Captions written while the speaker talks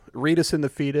Read us in the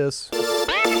fetus.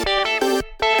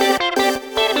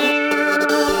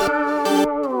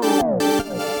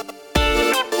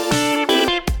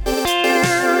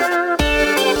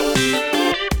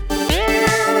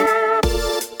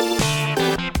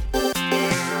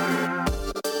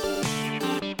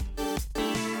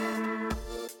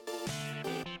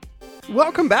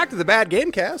 Welcome back to the Bad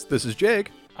Gamecast. This is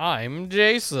Jake. I'm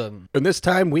Jason. And this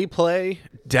time we play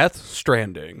Death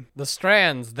Stranding. The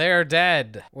Strands, they're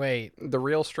dead. Wait. The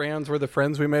real Strands were the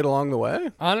friends we made along the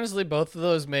way? Honestly, both of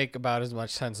those make about as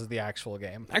much sense as the actual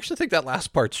game. I actually think that last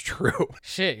part's true.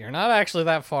 Shit, you're not actually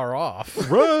that far off.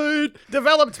 Right.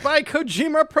 Developed by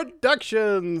Kojima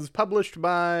Productions. Published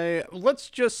by, let's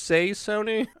just say,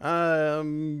 Sony.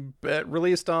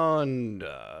 Released on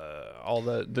all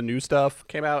the new stuff.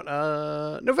 Came out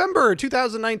November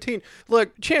 2019.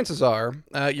 Look, chances are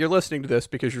you're listening to this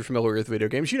because you're familiar with video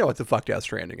games. You know what the fuck Death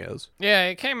Stranding is. Yeah,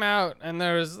 it came out and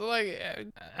there was like,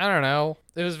 I don't know.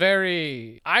 It was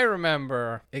I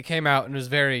remember it came out and it was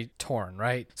very torn,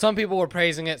 right? Some people were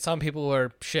praising it. Some people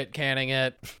were shit canning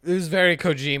it. It was very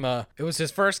Kojima. It was his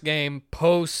first game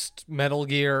post Metal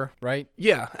Gear, right?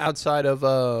 Yeah, outside of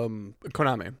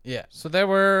Konami. Yeah. So there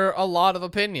were a lot of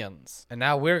opinions. And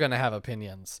now we're going to have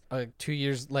opinions 2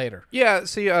 years later. Yeah,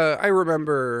 see, I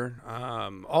remember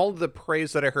all the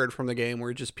praise that I heard from the game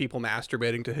were just people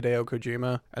masturbating to Hideo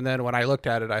Kojima. And then when I looked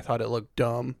at it, I thought it looked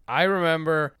dumb. I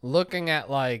remember looking at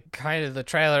like kind of the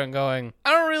trailer and going, I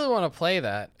don't really want to play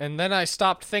that. And then I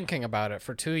stopped thinking about it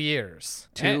for 2 years.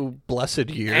 Two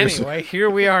blessed years. Anyway, here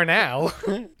we are now.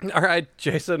 All right,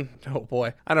 Jason. Oh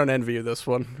boy, I don't envy you this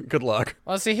one. Good luck.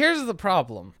 Well, see, here's the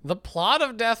problem. The plot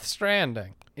of Death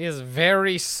Stranding is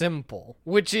very simple,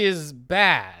 which is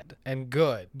bad and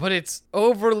good, but it's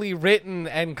overly written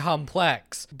and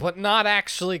complex, but not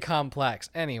actually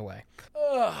complex. Anyway.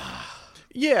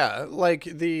 Yeah, like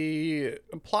the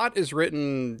plot is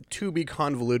written to be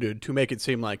convoluted to make it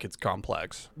seem like it's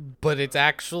complex. But it's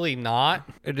actually not.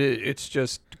 It's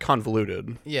just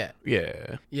convoluted. Yeah.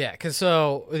 Yeah. Yeah, because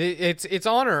so it's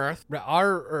on Earth,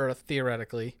 our Earth,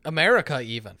 theoretically. America,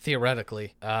 even,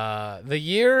 theoretically. The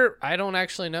year, I don't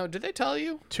actually know. Did they tell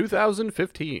you?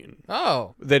 2015.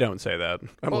 Oh. They don't say that.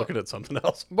 I'm looking at something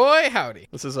else. Boy, howdy.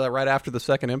 This is right after the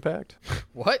second impact.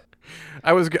 What?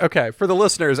 Okay, for the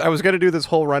listeners, I was going to do this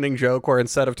whole running joke where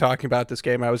instead of talking about this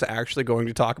game, I was actually going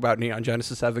to talk about Neon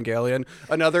Genesis Evangelion,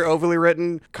 another overly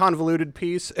written, convoluted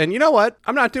piece. And you know what?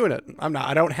 I'm not doing it.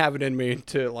 I don't have it in me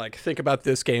to like think about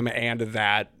this game and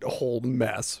that whole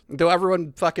mess. Though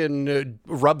everyone fucking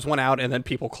rubs one out and then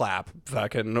people clap.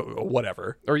 Fucking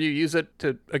whatever. Or you use it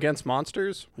against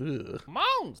monsters. Ugh.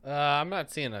 Moms! I'm not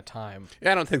seeing a time.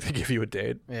 Yeah, I don't think they give you a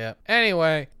date. Yeah.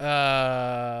 Anyway,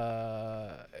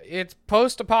 it's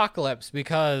post-apocalypse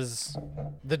because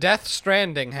the Death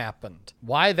Stranding happened.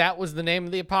 Why that was the name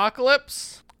of the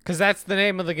apocalypse? Because that's the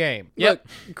name of the game. Yep.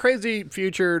 Look, crazy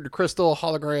futured crystal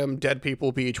hologram dead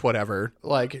people beach whatever.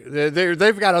 Like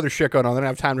they've got other shit going on. They don't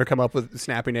have time to come up with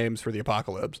snappy names for the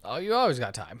apocalypse. Oh, you always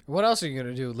got time. What else are you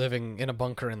gonna do living in a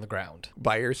bunker in the ground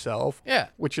by yourself? Yeah.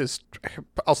 Which is,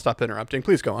 I'll stop interrupting.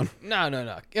 Please go on.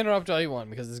 No. Interrupt all you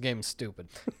want because this game is stupid.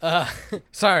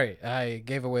 Sorry, I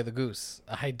gave away the goose.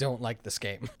 I don't like this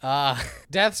game.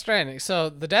 Death Stranding. So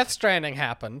the Death Stranding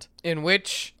happened, in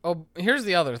which here's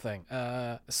the other thing.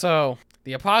 So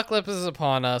the apocalypse is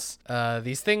upon us.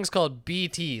 These things called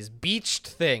BTs, beached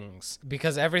things,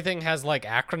 because everything has like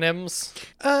acronyms.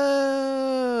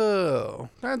 Oh,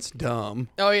 that's dumb.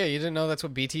 Oh yeah, you didn't know that's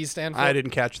what BTs stand for? I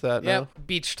didn't catch that. Yep, no.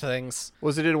 beached things.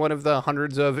 Was it in one of the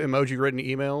hundreds of emoji-written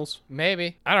emails?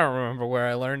 Maybe. I don't remember where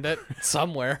I learned it.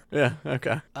 Somewhere. Yeah.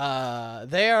 Okay.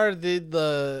 They are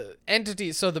the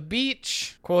entities. So the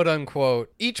beach, quote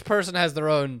unquote, each person has their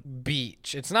own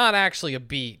beach. It's not actually a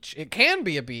beach. It can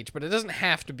be a beach, but it doesn't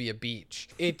have to be a beach.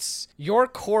 It's your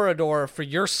corridor for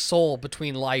your soul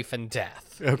between life and death.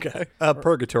 Okay.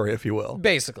 Purgatory, if you will.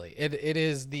 Basically, it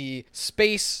is the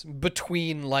space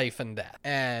between life and death.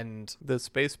 And the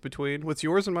space between what's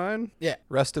yours and mine? Yeah.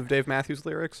 Rest of Dave Matthews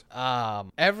lyrics?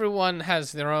 Everyone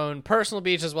has their own personal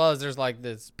beach, as well as there's like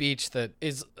this beach that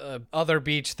is other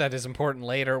beach that is important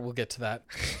later. We'll get to that.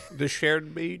 The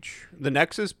shared beach? The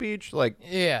Nexus beach? Like,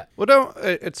 yeah. Well, don't,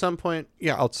 at some point,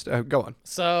 yeah, I'll go on.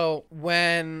 So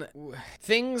when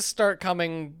things start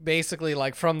coming basically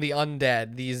like from the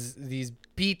undead, these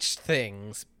beach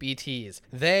things, BTs.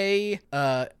 They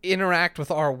interact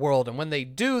with our world, and when they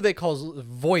do, they cause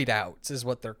void outs is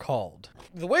what they're called.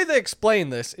 The way they explain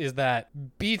this is that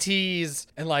BTs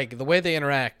and like the way they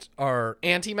interact are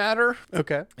antimatter.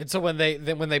 Okay. And so when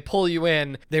they pull you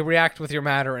in, they react with your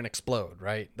matter and explode,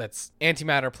 right? That's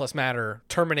antimatter plus matter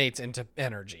terminates into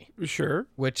energy. Sure.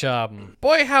 Which,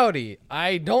 boy howdy,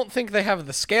 I don't think they have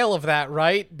the scale of that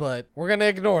right, but we're gonna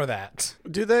ignore that.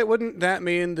 Wouldn't that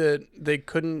mean that they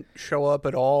couldn't show up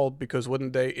at all because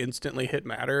wouldn't they instantly hit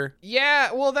matter?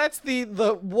 Yeah, well, that's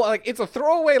like, it's a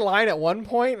throwaway line at one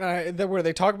point where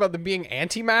they talk about them being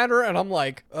antimatter, and I'm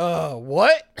like,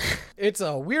 what? It's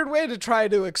a weird way to try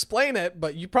to explain it,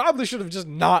 but you probably should have just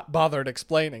not bothered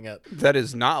explaining it. That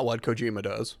is not what Kojima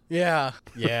does. Yeah,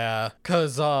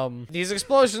 because these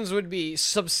explosions would be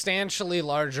substantially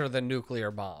larger than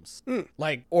nuclear bombs.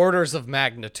 Like orders of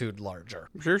magnitude larger.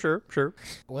 Sure.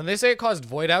 When they say it caused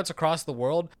void outs across the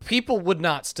world, people would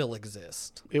not still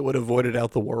exist. It would have voided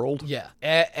out the world? Yeah,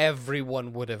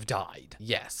 everyone would have died.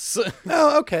 Yes.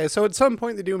 Oh, okay. So at some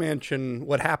point they do mention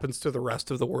what happens to the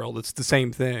rest of the world. It's the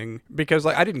same thing. Because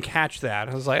like I didn't catch that.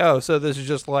 I was like, oh, so this is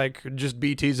just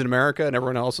BTs in America, and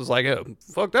everyone else is like, oh,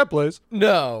 fuck that place.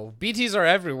 No, BTs are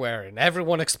everywhere, and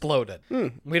everyone exploded.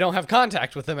 We don't have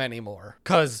contact with them anymore,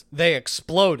 because they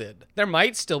exploded. There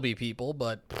might still be people,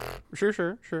 but...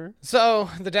 Sure. So,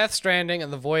 the Death Stranding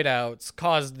and the Void Outs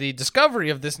caused the discovery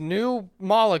of this new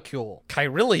molecule,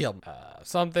 chiralium.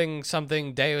 Something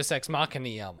Deus Ex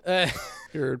Machinium.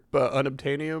 Your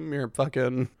unobtainium, your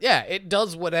fucking... Yeah, it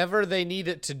does whatever they need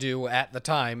it to do at the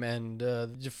time, and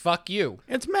fuck you.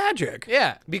 It's magic.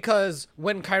 Yeah, because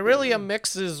when chiralium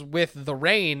mixes with the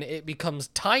rain, it becomes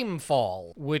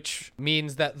timefall, which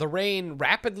means that the rain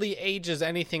rapidly ages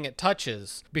anything it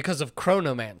touches because of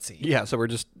chronomancy. Yeah, so we're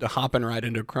just hopping right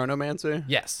into chronomancy.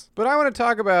 Yes. But I want to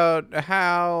talk about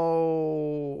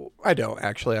how... I don't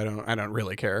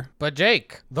really care. But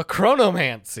Jake, the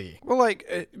chronomancy. Well,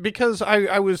 like, because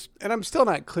I was, and I'm still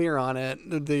not clear on it,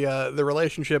 the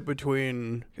relationship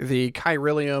between the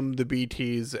chiralium, the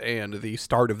BTs, and the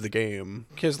start of the game.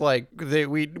 Because, like,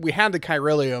 we had the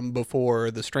chiralium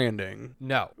before the Stranding.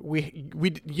 No.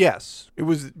 Yes. It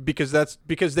was because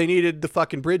they needed the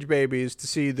fucking bridge babies to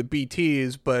see the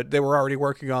BTs, but they were already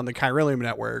working on the chiralium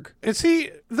network. And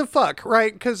see, the fuck,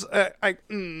 right? Because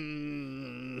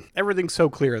everything's so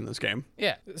clear in this game.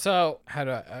 Yeah. So, how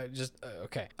do I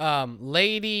okay.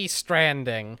 Lady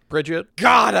Stranding. Bridget.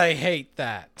 God, I hate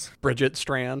that. Bridget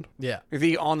Strand. Yeah.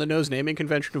 The on-the-nose naming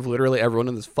convention of literally everyone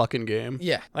in this fucking game.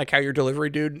 Yeah. Like how your delivery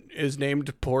dude is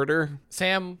named Porter.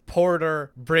 Sam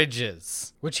Porter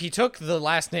Bridges, which he took the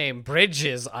last name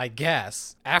Bridges, I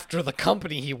guess, after the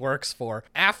company he works for,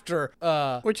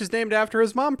 which is named after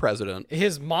his mom president.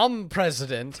 His mom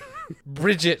president,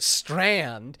 Bridget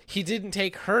Strand. He didn't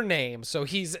take her name, so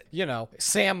he's,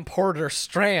 Sam Porter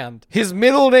Strand. His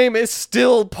middle name is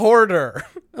still Porter.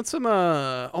 That's some,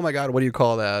 oh my god, what do you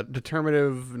call that?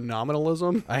 Determinative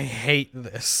nominalism? I hate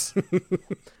this.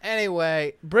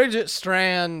 Anyway, Bridget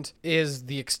Strand is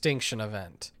the extinction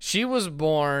event. She was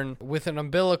born with an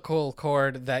umbilical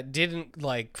cord that didn't,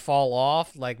 fall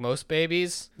off like most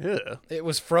babies. Yeah. It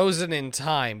was frozen in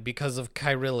time because of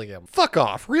chiralium. Fuck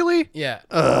off, really? Yeah.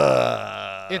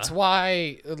 It's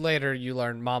why later you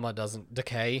learn Mama doesn't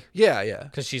decay. Yeah.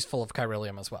 Because she's full of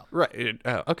chiralium as well. Right.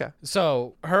 Okay.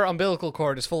 So her umbilical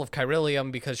cord is full of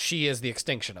chiralium because she is the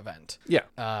extinction event.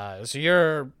 Yeah. So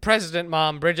your president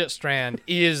mom, Bridget Strand,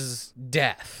 is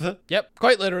death. Yep,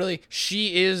 quite literally.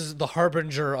 She is the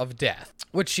harbinger of death,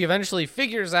 which she eventually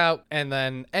figures out and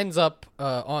then ends up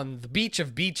on the beach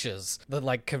of beaches, the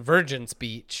Convergence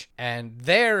Beach. And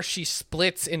there she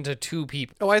splits into two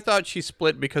people. Oh, I thought she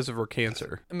split because of her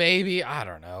cancer. Maybe, I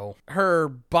don't know. Her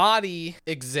body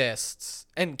exists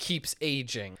and keeps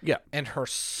aging. Yeah. And her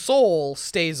soul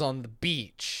stays on the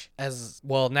beach as,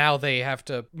 well, now they have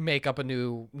to make up a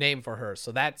new name for her.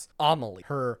 So that's Amelie.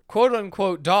 Her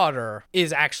quote-unquote daughter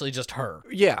is actually just her.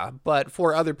 Yeah, but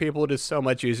for other people, it is so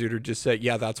much easier to just say,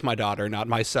 yeah, that's my daughter, not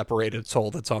my separated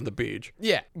soul that's on the beach.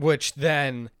 Yeah, which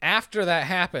then, after that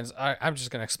happens, I'm just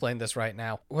going to explain this right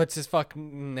now. What's his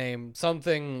fucking name?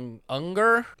 Something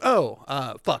Unger?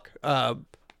 Oh, fuck.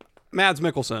 Mads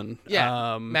Mikkelsen.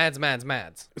 Yeah, Mads.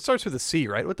 It starts with a C,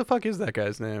 right? What the fuck is that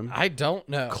guy's name? I don't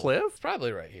know. Cliff? It's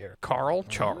probably right here. Carl?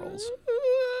 Charles?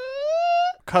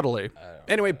 Cuddly.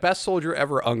 Anyway, best soldier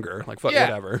ever, Unger. Like,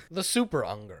 whatever. The super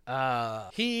Unger.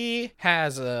 He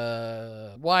has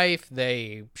a wife.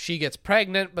 She gets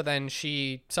pregnant, but then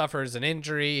she suffers an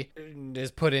injury,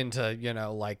 is put into,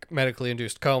 like medically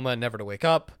induced coma, never to wake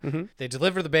up. Mm-hmm. They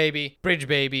deliver the baby, bridge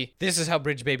baby. This is how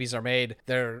bridge babies are made.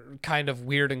 They're kind of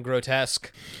weird and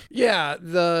grotesque. Yeah,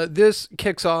 this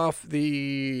kicks off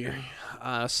the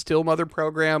still mother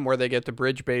program where they get the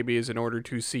bridge babies in order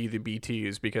to see the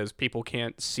BTs because people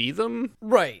can't see them.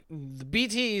 Right. The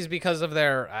BTs, because of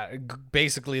their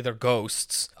basically their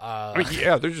ghosts.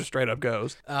 Yeah, they're just straight up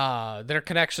ghosts. Their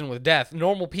connection with death.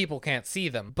 Normal people can't see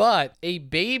them, but a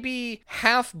baby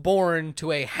half born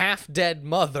to a half dead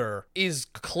mother is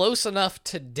close enough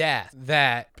to death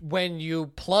that when you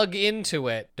plug into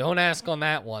it, don't ask on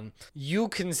that one, you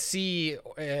can see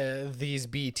these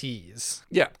BTs.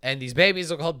 Yeah. And these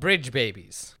babies are called bridge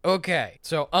babies. Okay,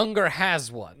 so Unger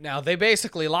has one. Now, they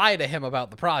basically lie to him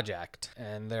about the project,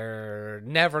 and they're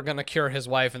never going to cure his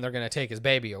wife, and they're going to take his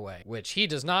baby away, which he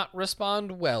does not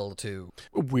respond well to.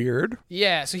 Weird.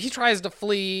 Yeah, so he tries to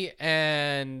flee,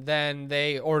 and then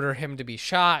they order him to be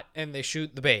shot, and they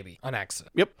shoot the baby on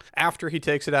accident. Yep. After he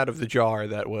takes it out of the jar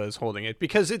that was holding it,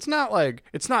 because it's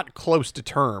not close to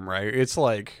term, right? It's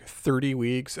like 30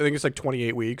 weeks. I think it's like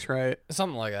 28 weeks, right?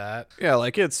 Something like that. Yeah,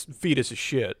 like it's fetus as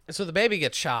shit. So the baby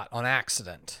gets shot on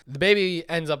accident. The baby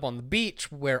ends up on the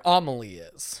beach where Amelie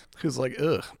is. Who's like,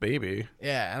 ugh, baby.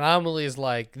 Yeah, and Amelie's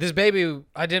like,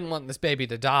 I didn't want this baby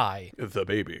to die. The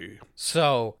baby.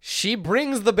 So she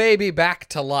brings the baby back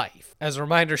to life. As a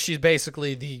reminder, she's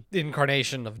basically the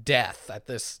incarnation of death at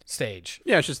this stage.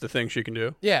 Yeah, it's just the thing she can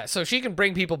do. Yeah, so she can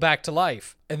bring people back to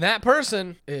life. And that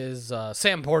person is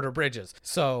Sam Porter Bridges.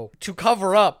 So to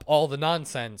cover up all the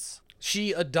nonsense,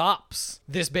 she adopts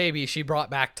this baby she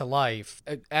brought back to life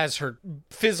as her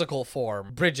physical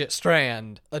form. Bridget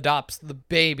Strand adopts the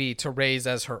baby to raise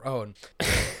as her own.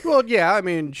 Well, yeah, I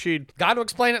mean, she got to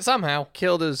explain it somehow.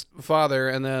 Killed his father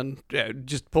and then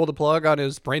just pulled a plug on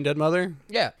his brain dead mother.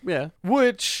 Yeah. Yeah.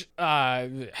 Which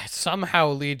somehow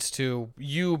leads to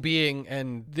you being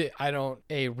a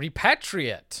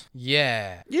repatriate.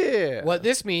 Yeah. Yeah. What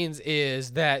this means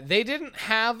is that they didn't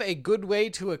have a good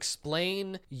way to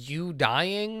explain you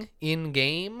dying in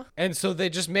game, and so they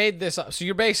just made this up. So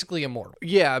you're basically immortal.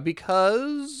 Yeah,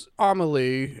 because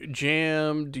Amelie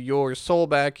jammed your soul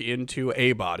back into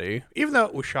a body, even though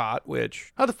it was shot,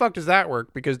 which, how the fuck does that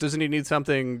work? Because doesn't he need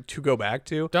something to go back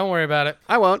to? Don't worry about it.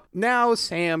 I won't. Now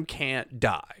Sam can't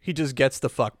die. He just gets the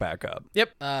fuck back up.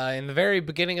 Yep. In the very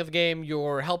beginning of the game,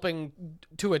 you're helping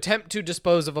to attempt to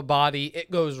dispose of a body.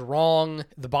 It goes wrong.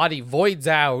 The body voids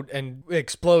out and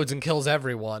explodes and kills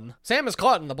everyone. Sam is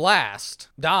caught in the blast,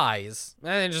 dies,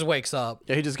 and then just wakes up.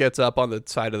 Yeah, he just gets up on the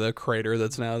side of the crater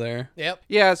that's now there. Yep.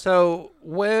 Yeah, so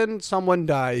when someone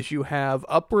dies, you have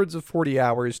upwards of 40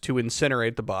 hours to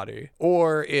incinerate the body.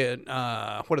 Or it,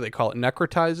 what do they call it?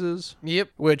 Necrotizes? Yep.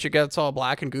 Which it gets all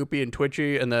black and goopy and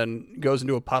twitchy and then goes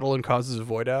into a puddle and causes a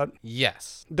void out.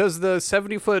 Yes. Does the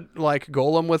 70-foot,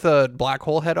 golem with a black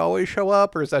hole head always show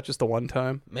up, or is that just the one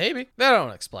time? Maybe. They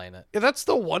don't explain it. Yeah, that's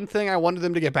the one thing I wanted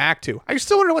them to get back to. I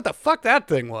still wonder what the fuck that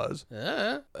thing was.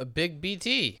 A big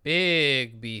BT.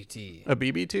 Big BT. A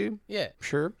BBT? Yeah.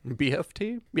 Sure.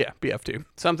 BFT? Yeah, BFT.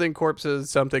 Something corpses,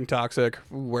 something toxic.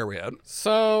 Where are we at?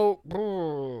 So,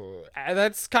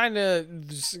 that's kind of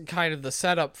the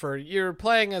setup for, you're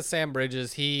playing as Sam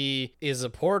Bridges. He is a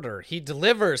porter. He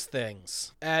delivers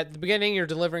things. At the beginning, you're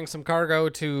delivering some cargo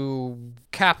to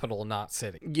Capital, not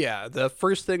City. Yeah, the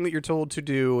first thing that you're told to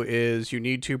do is you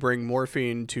need to bring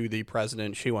morphine to the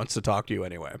president. She wants to talk to you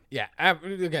anyway. Yeah.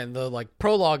 Again, the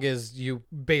prologue is you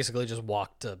basically just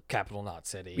walk to Capital, not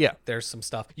City. Yeah. There's some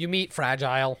stuff. You meet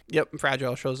Fragile. Yep,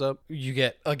 Fragile shows up. You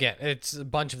get, again, it's a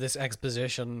bunch of this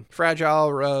exposition.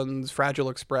 Fragile runs Fragile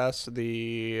Express,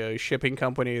 the shipping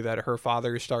company that her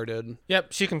father started.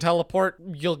 Yep, she can teleport.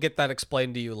 You'll get that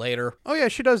explained to you later. Oh yeah,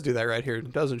 she does do that right here,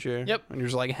 doesn't she? Yep. And you're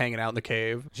just hanging out in the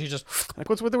cave. She just...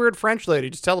 what's with the weird French lady?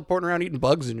 Just teleporting around eating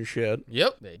bugs and shit.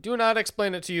 Yep. They do not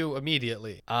explain it to you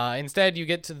immediately. Instead, you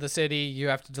get to the city. You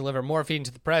have to deliver morphine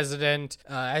to the president.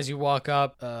 As you walk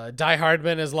up, Die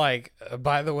Hardman is like,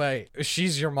 by the way,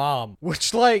 she's your mom.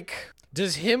 Which,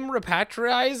 does him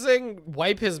repatrializing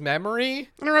wipe his memory?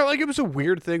 I don't know, it was a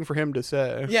weird thing for him to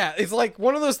say. Yeah, it's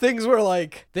one of those things where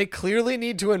they clearly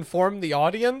need to inform the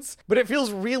audience, but it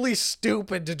feels really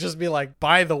stupid to just be like,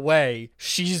 by the way,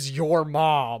 she's your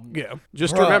mom. Yeah,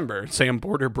 just remember, Sam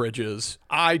Porter Bridges,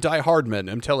 I, Die Hardman,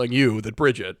 am telling you that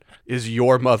Bridget is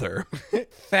your mother.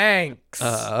 Thanks.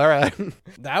 All right.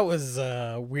 That was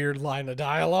a weird line of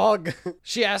dialogue.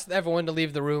 She asked everyone to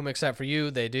leave the room except for you.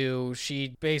 They do.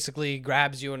 She basically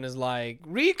grabs you and is like,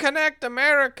 reconnect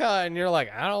America. And you're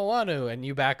like, I don't want to. And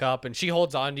you back up and she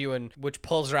holds on to you, and which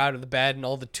pulls her out of the bed, and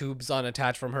all the tubes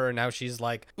unattached from her. And now she's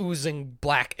like oozing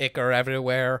black ichor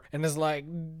everywhere and is like,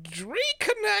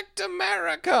 reconnect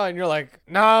America. And you're like,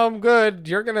 no, I'm good.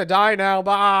 You're going to die now.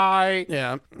 Bye.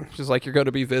 Yeah. She's like, you're going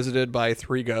to be visited by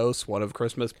 3 ghosts, one of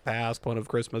Christmas past, one of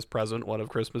Christmas present, one of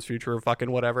Christmas future,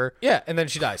 fucking whatever. Yeah. And then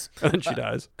she dies. And then she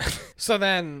dies. So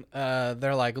then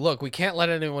they're like, look, we can't let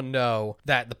anyone know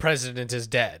that the president is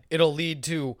dead. It'll lead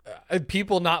to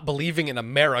people not believing in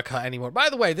America anymore. By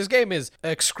the way, this game is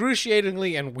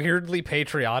excruciatingly and weirdly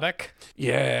patriotic.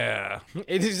 Yeah.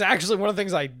 It is actually one of the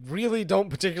things I really don't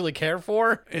particularly care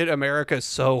for. America's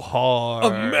so hard.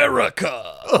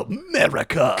 America!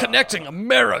 Connecting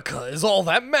America is all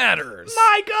that matters.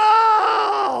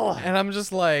 Michael! And I'm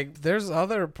just like, there's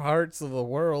other parts of the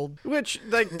world. Which,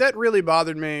 like, that really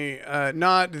bothered me.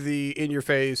 Not the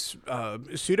in-your-face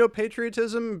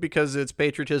pseudo-patriotism, because it's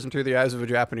patriotism through the eyes of a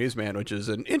Japanese man, which is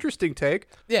an interesting take.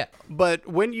 Yeah. But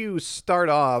when you start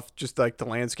off, just like the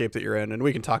landscape that you're in, and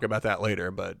we can talk about that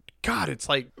later, but God, it's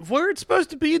like, where it's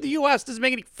supposed to be in the U.S. doesn't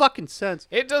make any fucking sense.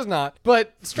 It does not.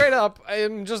 But straight up,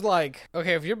 I'm just like,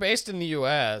 okay, if you're based in the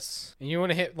U.S. and you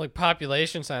want to hit like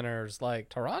population centers, like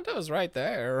Toronto's right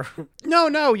there.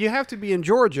 No, you have to be in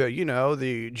Georgia. You know,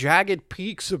 the jagged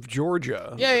peaks of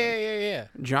Georgia. Yeah.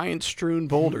 Giant strewn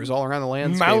boulders all around the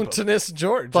landscape. Mountainous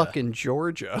Georgia. Fucking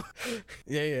Georgia.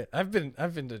 Yeah. I've been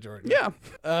to Georgia.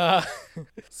 Yeah.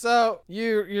 So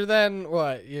you're then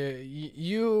what?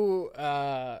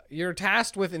 You're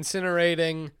tasked with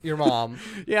incinerating your mom.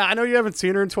 Yeah, I know you haven't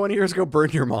seen her in 20 years. Go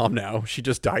burn your mom now. She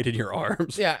just died in your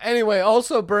arms. Yeah, anyway,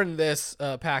 also burn this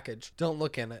package. Don't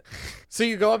look in it. So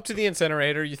you go up to the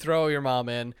incinerator, you throw your mom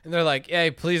in, and they're like,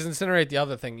 hey, please incinerate the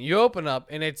other thing. You open up,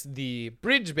 and it's the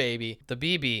bridge baby, the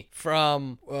BB,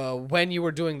 from when you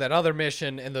were doing that other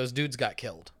mission and those dudes got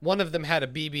killed. One of them had a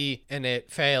BB, and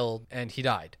it failed, and he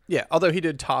died. Yeah, although he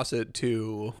did toss it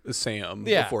to Sam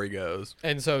before he goes.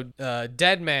 And so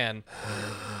Dead Man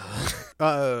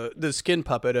the skin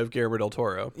puppet of Guillermo del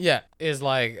Toro. Yeah, is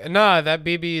like, nah, that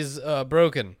BB's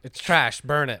broken. It's trash.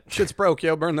 Burn it. Shit's broke.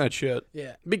 Yo, burn that shit.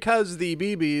 Yeah. Because the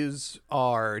BBs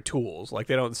are tools. Like,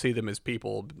 they don't see them as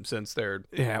people since they're,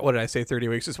 what did I say, 30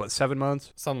 weeks? Is what, 7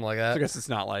 months? Something like that. I guess it's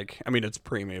not like, I mean, it's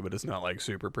preemie, but it's not like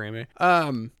super preemie.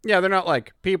 Yeah, they're not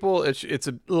like people. It's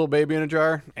a little baby in a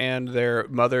jar, and their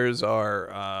mothers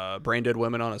are brain dead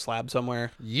women on a slab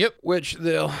somewhere. Yep. Which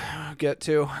they'll get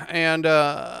to. And,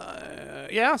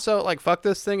 yeah, so, like, fuck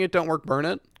this thing. It don't work. Burn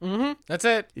it. Mm-hmm. That's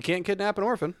it. You can't kidnap an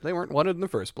orphan. They weren't wanted in the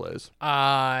first place.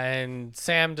 And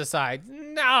Sam decides,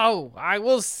 no, I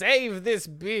will save this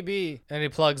BB. And he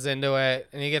plugs into it,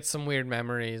 and he gets some weird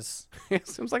memories.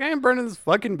 Seems like I ain't burning this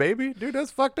fucking baby. Dude,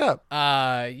 that's fucked up.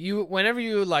 Whenever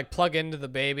you, like, plug into the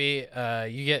baby,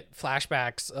 you get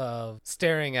flashbacks of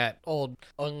staring at old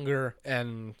Unger,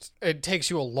 and it takes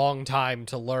you a long time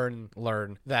to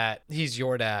learn that he's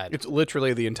your dad. It's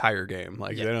literally the entire game.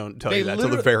 Like, they don't tell They you that till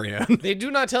the very end. They do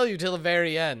not tell you till the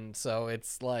very end, so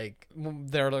it's like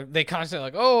they constantly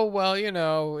like, oh well, you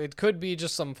know, it could be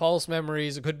just some false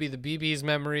memories, it could be the BB's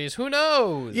memories, who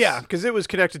knows? Yeah, because it was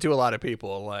connected to a lot of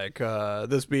people. Like,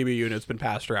 this BB unit's been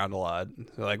passed around a lot.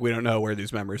 So, like, we don't know where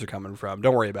these memories are coming from.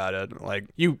 Don't worry about it. Like,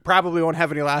 you probably won't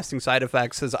have any lasting side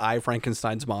effects. As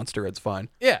Frankenstein's monster, it's fine.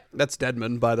 Yeah, that's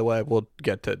Deadman, by the way. We'll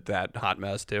get to that hot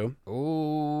mess too.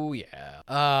 Oh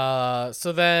yeah.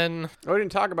 So then we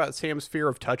didn't talk about Sam's fear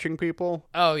of touching people.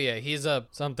 Oh yeah, he's a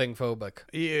something phobic.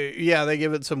 Yeah, they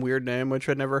give it some weird name which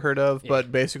I'd never heard of,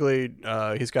 but basically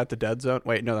he's got the dead zone.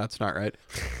 Wait, no, that's not right.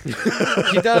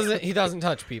 He doesn't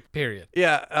touch people, period.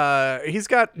 Yeah, he's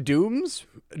got Dooms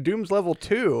level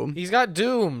 2. He's got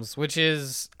Dooms, which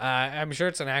is I'm sure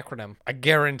it's an acronym. I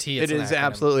guarantee it's an acronym. It is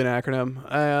absolutely an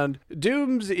acronym. And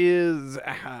Dooms is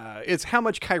it's how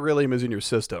much chiralium is in your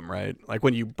system, right? Like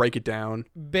when you break it down.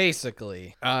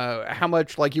 Basically. How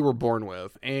much like you were born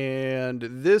with. And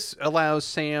this allows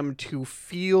Sam to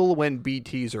feel when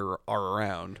BTs are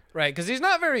around. Right, because he's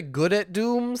not very good at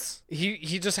Dooms.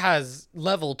 He just has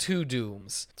level 2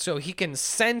 Dooms. So he can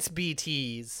sense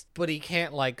BTs, but he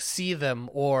can't like see them,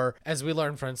 or as we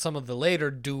learned from some of the later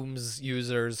Dooms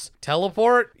users,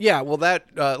 teleport. Yeah, well that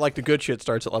like the good shit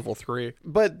starts at level 3.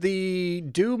 But the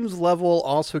Dooms level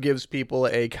also gives people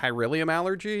a chiralium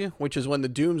allergy, which is when the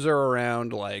Dooms are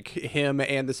around like him,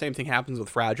 and the same thing happens with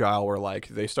Fragile where like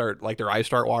they start like their eyes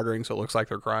start watering so it looks like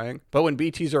they're crying. But when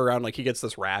BTs are around, like he gets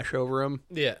this rash over him.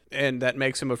 Yeah. And that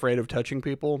makes him afraid of touching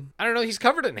people. I don't know. He's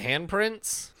covered in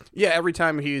handprints. Yeah, every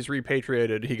time he's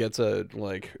repatriated, he gets a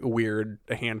weird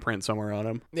handprint somewhere on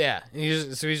him. Yeah,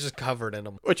 he's just covered in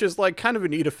them. Which is like kind of a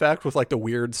neat effect with like the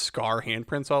weird scar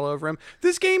handprints all over him.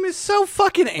 This game is so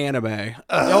fucking anime.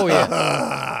 Oh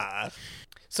yeah.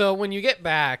 So when you get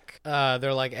back,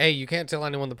 they're like, hey, you can't tell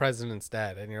anyone the president's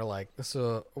dead. And you're like,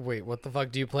 so wait, what the fuck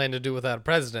do you plan to do without a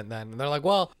president then? And they're like,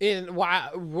 well,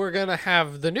 we're going to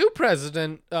have the new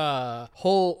president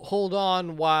hold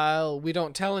on while we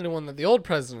don't tell anyone that the old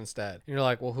president's dead. And you're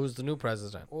like, well, who's the new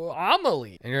president? Well,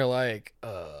 Amelie. And you're like,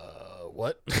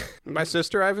 what? My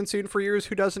sister I haven't seen for years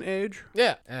who doesn't age.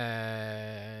 Yeah.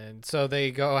 And so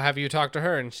they go have you talk to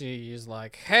her, and she's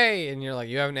like, hey, and you're like,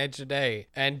 you haven't aged a day.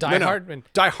 And Hardman.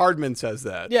 Die Hardman says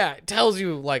that. Yeah, it tells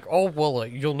you like, oh, well,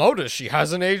 you'll notice she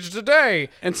hasn't aged a day.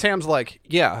 And Sam's like,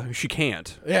 yeah, she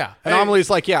can't. Yeah. And Amelie's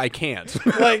like, yeah, I can't.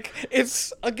 Like,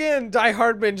 it's, again, Die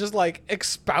Hardman just like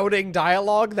expounding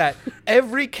dialogue that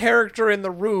every character in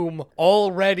the room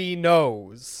already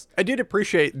knows. I did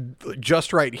appreciate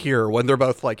just right here when they're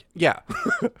both like, yeah,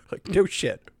 like, no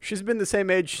shit. She's been the same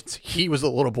age since he was a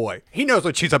little boy. He knows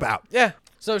what she's about. Yeah.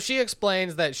 So she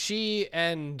explains that she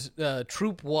and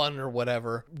Troop 1 or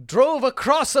whatever drove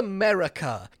across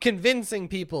America, convincing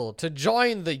people to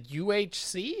join the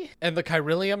UHC and the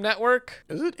Chiralium Network.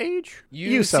 Is it age?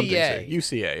 UCA.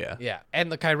 UCA, yeah. Yeah,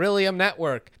 and the Chiralium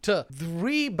Network to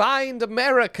rebind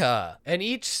America. And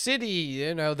each city,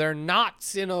 you know, they're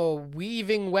knots in a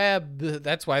weaving web.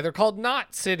 That's why they're called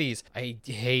knot cities. I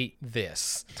hate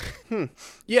this.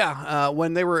 Yeah,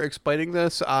 when they were explaining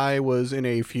this, I was in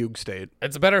a fugue state.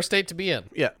 It's a better state to be in.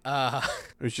 Yeah.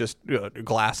 It was just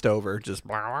glassed over, just.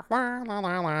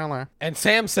 And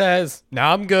Sam says, "No,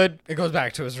 I'm good." It goes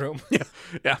back to his room.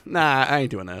 Yeah. Nah, I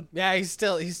ain't doing that. Yeah, he's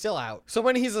still out. So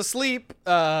when he's asleep,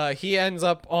 he ends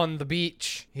up on the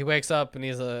beach. He wakes up and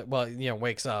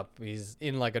wakes up. He's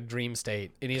in like a dream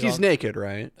state. And he's naked,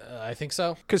 right? I think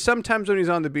so. Because sometimes when he's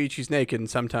on the beach, he's naked, and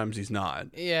sometimes he's not.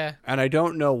 Yeah. And I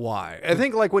don't know why. I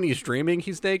think like when he's dreaming,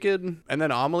 he's naked, and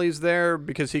then Amelie's there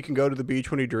because he can go to the beach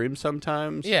when he dreams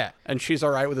sometimes. Yeah. And she's all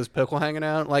right with his pickle hanging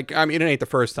out. Like, I mean, it ain't the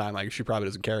first time. Like, she probably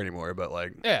doesn't care anymore, but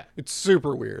like, yeah, it's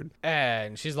super weird.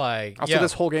 And she's like, also,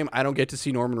 this whole game, I don't get to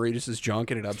see Norman Reedus's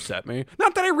junk, and it upset me.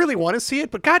 Not that I really want to see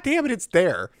it, but goddamn it, it's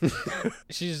there.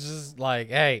 She's just like,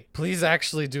 hey, please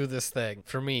actually do this thing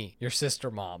for me, your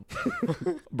sister mom.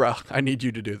 Bro, I need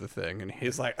you to do the thing. And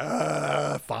he's like,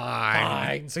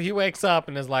 fine. So he wakes up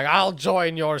and is like, I'll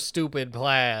join your stupid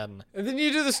plan. And then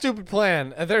you do the stupid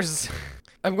plan, and there's...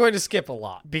 I'm going to skip a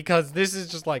lot because this is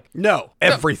just like... No,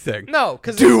 everything. No,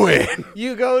 because... Do it!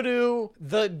 You go to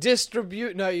the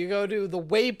you go to the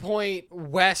waypoint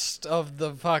west of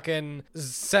the fucking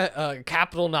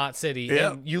capital knot city.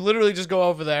 Yep. And you literally just go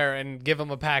over there and give him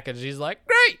a package. He's like,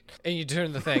 great! And you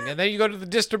turn the thing. And then you go to the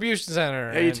distribution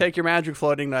center. Yeah, you take your magic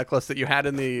floating necklace that you had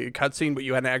in the cutscene, but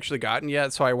you hadn't actually gotten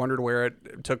yet. So I wondered where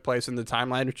it took place in the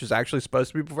timeline, which is actually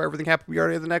supposed to be before everything happened. We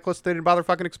already had the necklace. They didn't bother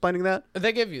fucking explaining that.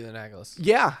 They give you the necklace.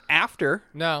 Yeah, after.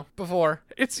 No, before.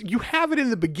 You have it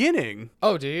in the beginning.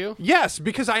 Oh, do you? Yes,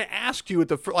 because I asked you at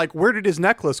the where did his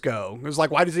necklace go? It was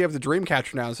like, why does he have the dream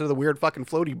catcher now instead of the weird fucking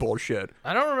floaty bullshit?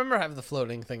 I don't remember having the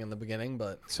floating thing in the beginning,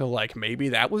 but so like maybe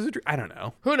that was I don't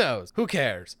know. Who knows? Who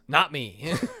cares? Not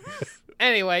me.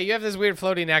 Anyway, you have this weird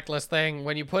floaty necklace thing.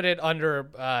 When you put it under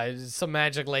some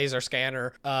magic laser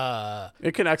scanner,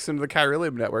 it connects into the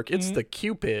Chiralium network. It's the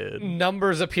Cupid.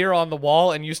 Numbers appear on the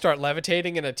wall, and you start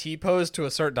levitating in a T pose to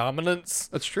assert dominance.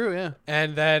 That's true, yeah.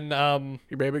 And then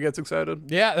your baby gets excited.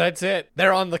 Yeah, that's it.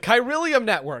 They're on the Chiralium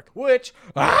network, which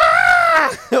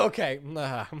okay.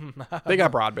 They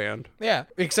got broadband. Yeah,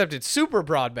 except it's super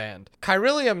broadband.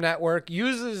 Chiralium network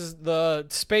uses the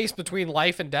space between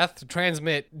life and death to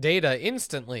transmit data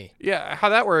instantly. Yeah, how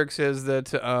that works is that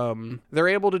they're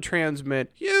able to transmit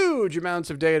huge amounts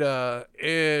of data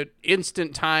at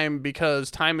instant time because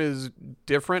time is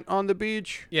different on the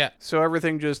beach. Yeah. So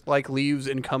everything just like leaves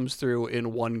and comes through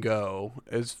in one go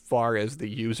as far as the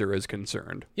user is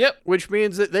concerned. Yep. Which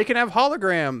means that they can have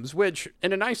holograms, which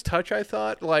in a nice touch, I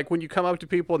thought, like when you come up to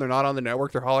people and they're not on the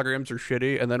network, their holograms are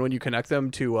shitty. And then when you connect them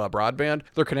to broadband,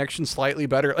 their connection's slightly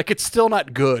better. Like it's still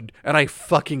not good. And I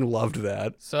fucking loved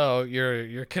that. So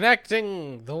you're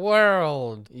connecting the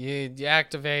world. You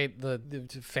activate the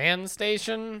fan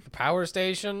station, the power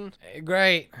station.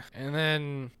 Great. And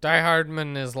then Die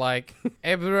Hardman is like,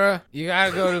 hey, bro, you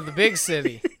gotta go to the big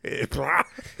city.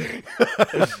 And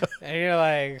you're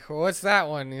like, what's that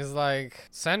one? He's like,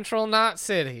 Central Knot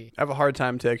City. I have a hard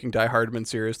time taking Die Hardman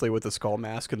seriously with the skull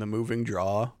mask and the moving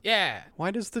jaw. Yeah.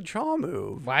 Why does the jaw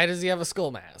move? Why does he have a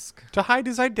skull mask? To hide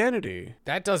his identity.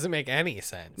 That doesn't make any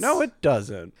sense. No, it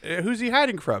doesn't. Who's he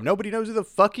hiding from? Nobody knows who the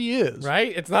fuck he is.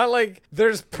 Right? It's not like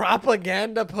there's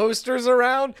propaganda posters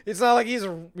around. It's not like he's,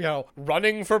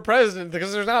 running for president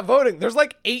because there's not voting. There's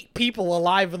like 8 people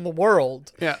alive in the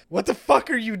world. Yeah. What the fuck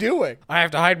are you doing? I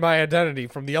have to hide my identity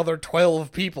from the other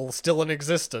 12 people still in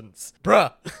existence.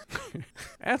 Bruh.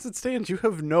 As it stands, you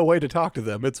have no way to talk to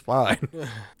them. It's fine.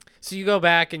 So you go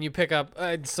back and you pick up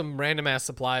some random ass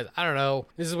supplies. I don't know.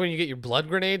 This is when you get your blood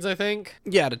grenades, I think.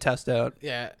 Yeah, to test out.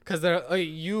 Yeah, because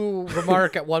you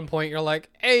remark at one point, you're like,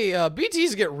 hey,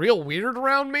 BTs get real weird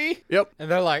around me. Yep. And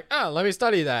they're like, oh, let me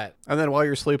study that. And then while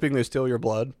you're sleeping, they steal your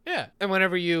blood. Yeah. And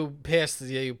whenever you piss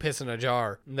in a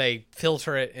jar. They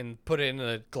filter it and put it in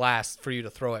a glass for you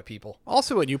to throw at people.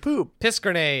 Also, when you poop. Piss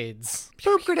grenades.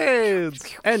 Poop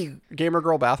grenades. And Gamer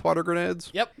Girl bathwater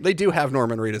grenades. Yep. They do have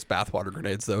Norman Reedus bathwater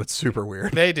grenades, though. It's super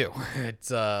weird. They do.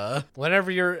 It's whenever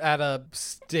you're at a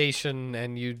station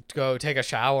and you go take a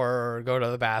shower or go to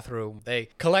the bathroom, they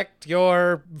collect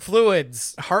your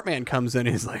fluids. Heartman comes in,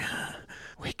 he's like,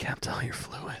 we kept all your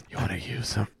fluid. You want to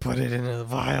use them? Put it in a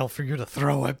vial for you to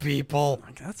throw at people.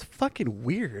 Like, that's fucking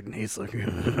weird. And he's like,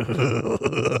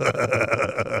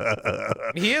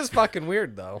 He is fucking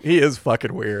weird, though. he is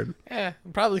fucking weird. Yeah,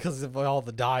 probably because of all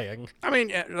the dying. I mean,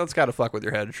 yeah, that's gotta fuck with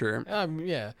your head, sure.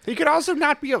 Yeah. He could also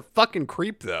not be a fucking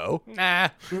creep, though. Nah.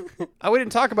 We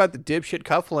didn't talk about the dipshit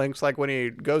cufflinks, like when he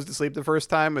goes to sleep the first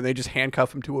time and they just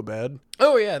handcuff him to a bed.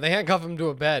 Oh, yeah, they handcuff him to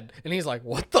a bed. And he's like,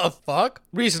 what the fuck?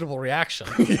 Reasonable reaction.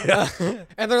 Yeah.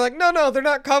 And they're like, no, they're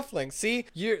not cufflinks. See,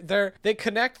 they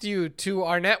connect you to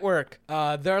our network.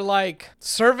 They're like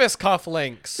service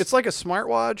cufflinks. It's like a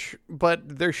smartwatch,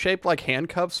 but they're shaped like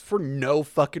handcuffs for no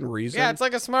fucking reason. Yeah, it's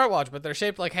like a smartwatch, but they're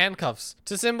shaped like handcuffs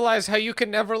to symbolize how you can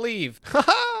never leave.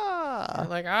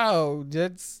 Like, oh,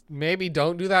 maybe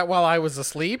don't do that while I was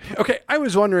asleep. Okay, I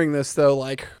was wondering this, though,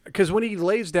 like, because when he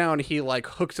lays down, he, like,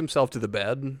 hooks himself to the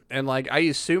bed, and, like, I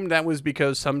assumed that was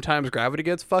because sometimes gravity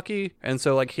gets fucky, and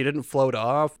so, like, he didn't float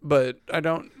off, but I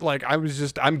don't, like,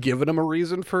 I'm giving him a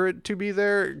reason for it to be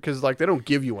there, because, like, they don't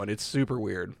give you one. It's super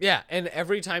weird. Yeah, and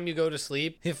every time you go to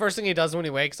sleep, the first thing he does when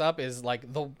he wakes up is,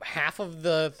 like, the half of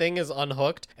the thing is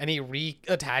unhooked, and he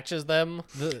reattaches them.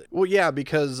 Well, yeah,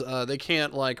 because they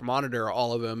can't, like, monitor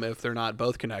all of them if they're not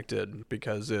both connected,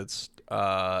 because it's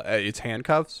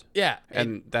handcuffs. Yeah.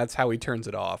 And that's how he turns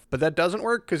it off. But that doesn't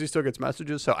work because he still gets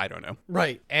messages, so I don't know.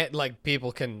 Right. And, like,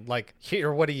 people can, like,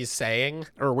 hear what he's saying.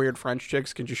 Or weird French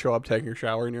chicks, can you show up taking a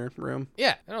shower in your room?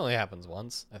 Yeah. It only happens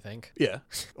once, I think. Yeah.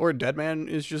 Or a dead man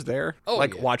is just there. Oh,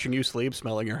 like, yeah. watching you sleep,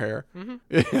 smelling your hair.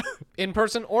 Mm-hmm. In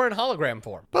person or in hologram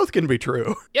form. Both can be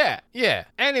true. Yeah.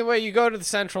 Anyway, you go to the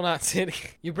Central Knot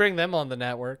City. You bring them on the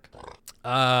network.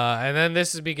 And then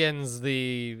this begins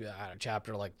the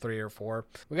chapter like 3 or 4.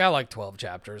 We got like 12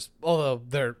 chapters, although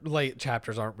their late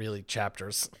chapters aren't really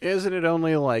chapters. Isn't it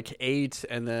only like 8,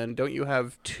 and then don't you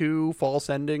have 2 false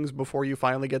endings before you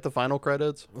finally get the final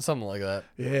credits? Something like that.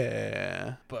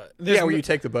 Yeah. But where you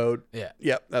take the boat. Yeah.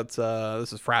 Yep, that's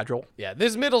this is Fragile. Yeah,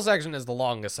 this middle section is the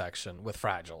longest section with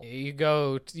Fragile. You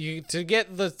go to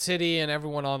get the city and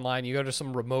everyone online, you go to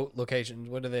some remote locations.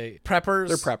 What are they? Preppers?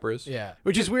 They're preppers. Yeah.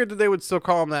 Which is weird that they would still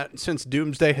call them that since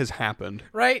Doomsday has happened.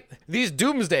 Right? These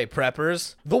Doomsday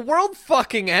preppers, the world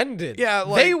fucking ended. Yeah,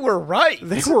 like, they were right.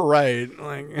 They were right.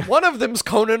 Like, one of them's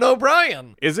Conan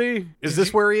O'Brien. Is he? Is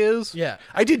this where he is? Yeah.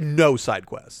 I did no side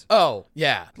quests. Oh,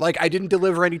 yeah. Like, I didn't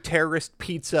deliver any terrorist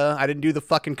pizza. I didn't do the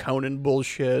fucking Conan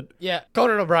bullshit. Yeah,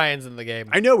 Conan O'Brien's in the game.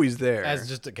 I know he's there. As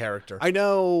just a character. I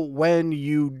know when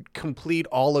you complete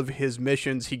all of his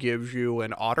missions, he gives you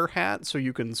an otter hat so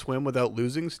you can swim without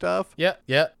losing stuff. Yeah.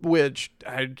 Which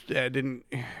I didn't.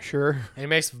 Sure. And he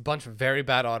makes a bunch of very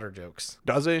bad otter jokes.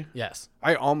 Does he? Yes.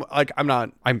 I'm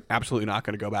absolutely not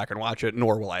going to go back and watch it,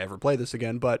 nor will I ever play this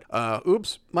again. But,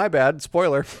 oops, my bad.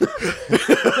 Spoiler.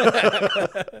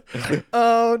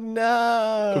 Oh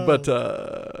no. But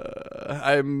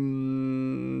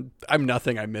I'm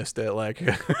nothing. I missed it. Like,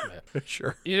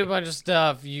 sure. You do a bunch of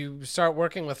stuff. You start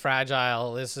working with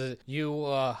Fragile. This is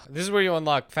where you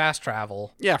unlock fast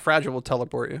travel. Yeah, Fragile will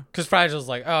teleport you. Because Fragile's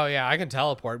like, oh yeah, I can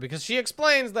teleport, because she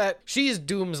explains that she's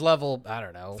Doom's level, I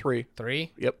don't know, 3.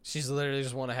 3? Yep. She's literally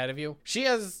just one ahead of you. She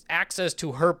has access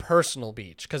to her personal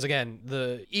beach, because again,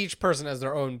 each person has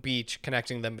their own beach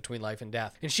connecting them between life and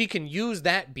death, and she can use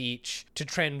that beach to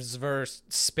transverse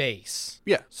space.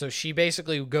 Yeah. So she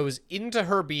basically goes into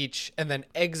her beach and then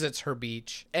exits her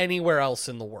beach anywhere else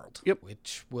in the world. Yep.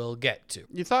 Which we'll get to.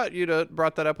 You thought you'd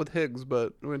brought that up with Higgs,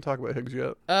 but we didn't talk about Higgs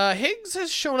yet. Higgs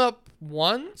has shown up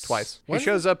once. Twice. When? He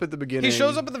shows up at the beginning. He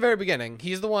shows up at the very beginning.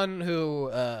 He's the one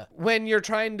who, when you're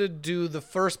trying to do the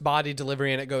first body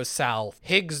delivery and it goes south,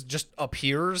 Higgs just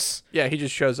appears. Yeah, he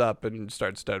just shows up and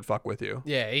starts to fuck with you.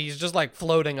 Yeah, he's just like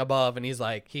floating above, and he's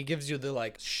like, he gives you the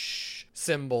like shh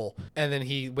symbol, and then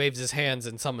he waves his hands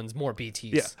and summons more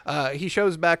BTs. Yeah. He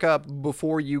shows back up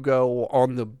before you go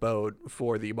on the boat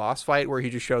for the boss fight, where he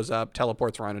just shows up,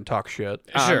 teleports around, and talks shit.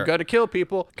 Sure. I'm gonna kill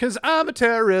people because I'm a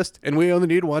terrorist, and we only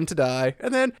need one to die.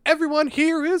 And then everyone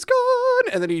here is gone.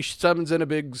 And then he summons in a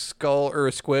big skull or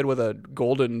a squid with a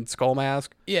golden skull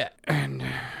mask. Yeah. And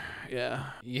yeah.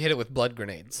 You hit it with blood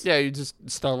grenades. Yeah, you just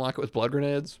stun lock it with blood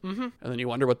grenades. Mm-hmm. And then you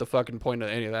wonder what the fucking point of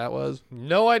any of that was.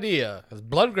 No idea, because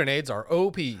blood grenades are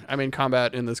OP. I mean,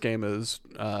 combat in this game is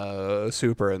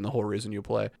super, and the whole reason you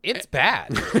play. It's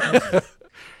bad.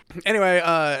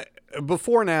 Anyway,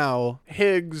 before now,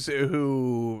 Higgs,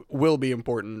 who will be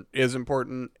important,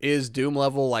 is Doom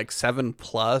level like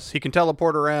 7+. He can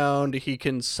teleport around, he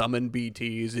can summon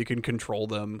BTs, he can control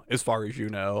them, as far as you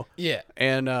know. Yeah.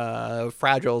 And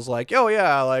Fragile's like, oh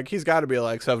yeah, like he's got to be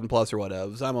like 7+ or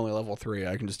whatevs. I'm only level 3,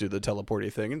 I can just do the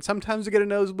teleporty thing. And sometimes to get a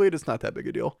nosebleed, it's not that big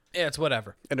a deal. Yeah, it's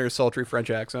whatever. And her sultry French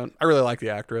accent. I really like the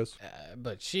actress.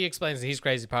 But she explains that he's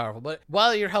crazy powerful. But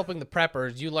while you're helping the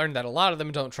preppers, you learn that a lot of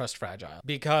them don't trust Fragile.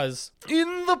 Because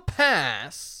in the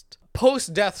past,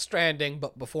 post Death Stranding,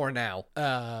 but before now,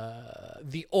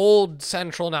 the old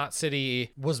central Knot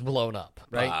City was blown up,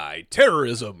 right? By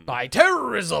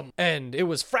terrorism. And it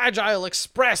was Fragile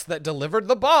Express that delivered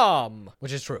the bomb,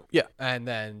 which is true. Yeah. And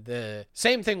then the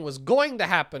same thing was going to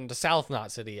happen to South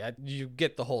Knot City. You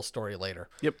get the whole story later.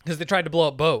 Yep. Because they tried to blow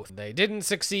up both. They didn't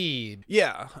succeed.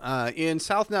 Yeah. In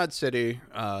South Knot City,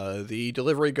 the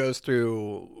delivery goes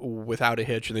through without a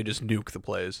hitch and they just nuke the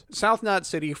place. South Knot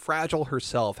City, Fragile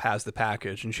herself has the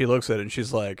package and she looks at it and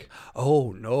she's like,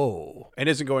 oh no, and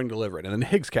isn't going to deliver it. And then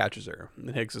Higgs catches her. And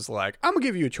Higgs is like, I'm gonna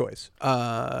give you a choice.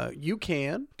 You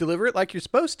can deliver it like you're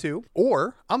supposed to,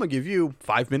 or I'm gonna give you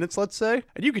 5 minutes, let's say,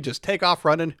 and you could just take off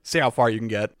running, see how far you can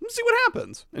get, and see what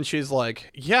happens. And she's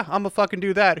like, yeah, I'm gonna fucking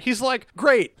do that. He's like,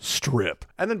 great, strip.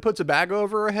 And then puts a bag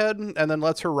over her head and then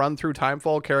lets her run through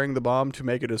Timefall carrying the bomb to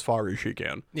make it as far as she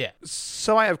can. Yeah.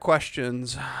 So I have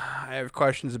questions. I have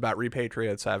questions about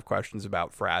repatriates. I have questions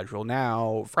about Fragile.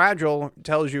 Now, Fragile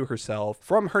tells you herself,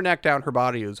 from her neck down, her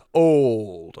body is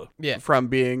old. Yeah. From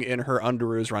being in her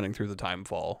underoos running through the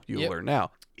Timefall. You'll Yep. learn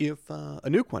now. If a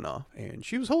nuke went off and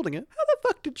she was holding it, how the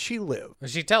fuck did she live?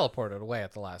 She teleported away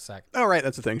at the last second. Oh, right.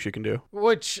 That's a thing she can do.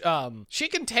 Which, she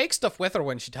can take stuff with her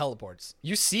when she teleports.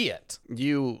 You see it.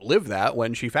 You live that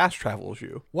when she fast travels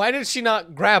you. Why did she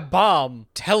not grab bomb,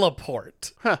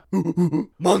 teleport? Huh.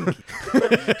 Monkey.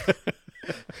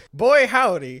 Boy,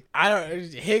 howdy.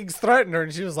 Higgs threatened her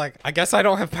and she was like, I guess I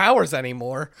don't have powers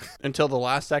anymore. Until the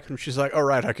last second, she's like, all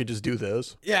right, I could just do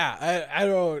this. Yeah, I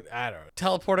don't.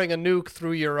 Teleporting a nuke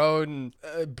through your own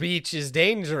beach is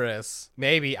dangerous.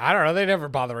 Maybe. I don't know. They never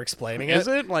bother explaining it. Is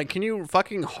it? Like, can you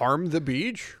fucking harm the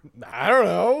beach? I don't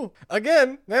know.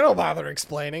 Again, they don't bother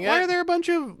explaining Why it. are there a bunch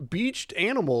of beached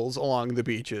animals along the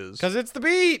beaches? Because it's the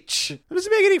beach. That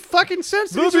doesn't make any fucking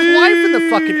sense. The There's life in the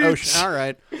fucking beach. ocean. All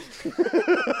right.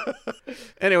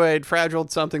 Anyway, Fragile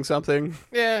something.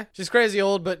 Yeah, she's crazy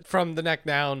old, but from the neck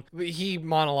down, he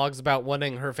monologues about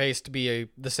wanting her face to be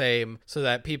the same so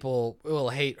that people will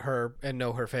hate her and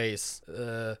know her face.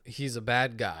 He's a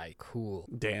bad guy. Cool.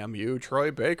 Damn you,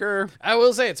 Troy Baker. I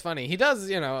will say it's funny. He does,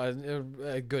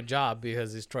 a good job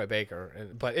because he's Troy Baker.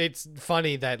 But it's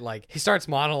funny that, like, he starts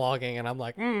monologuing and I'm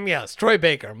like, yes, Troy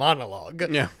Baker, monologue.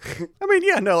 Yeah. I mean,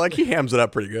 yeah, no, like, he hams it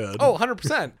up pretty good. Oh,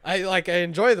 100%. I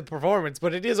enjoy the performance,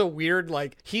 but it is a weird,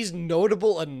 like, he's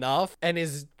notable enough and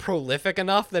is prolific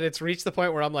enough that it's reached the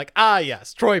point where I'm like,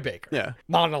 yes, Troy Baker. Yeah.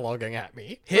 Monologuing at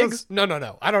me. Higgs? No.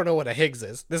 I don't know what a Higgs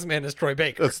is. This man is Troy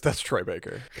Baker. That's Troy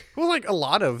Baker. Well, like, a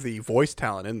lot of the voice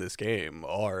talent in this game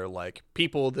are, like,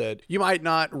 people that you might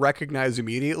not recognize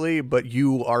immediately, but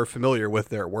you are familiar with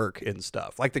their work and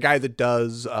stuff. Like the guy that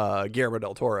does Guillermo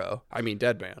del Toro. I mean,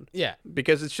 Deadman. Yeah.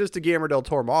 Because it's just a Guillermo del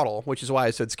Toro model, which is why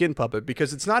I said skin puppet,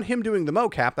 because it's not him doing the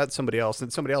mocap, that's somebody else, and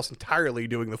it's somebody else entirely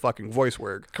doing the fucking voice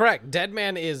work. Correct.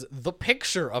 Deadman is the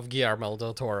picture of Guillermo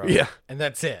del Toro. Yeah. And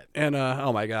that's it. And,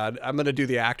 oh my God, I'm going to do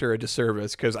the actor a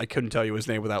disservice because I couldn't tell you his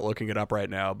name without looking it up right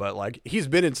now, but, like, he's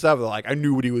been in stuff that, like, I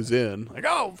knew what he was in. Like,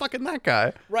 oh, fucking that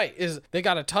guy. Right. They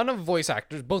got a ton of voice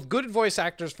actors, both good voice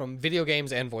actors from video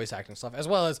games and voice acting stuff, as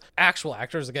well as actual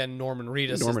actors. Again, Norman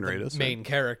Reedus is the main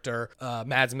character.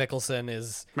 Mads Mikkelsen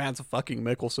is Mads fucking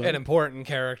Mikkelsen. an important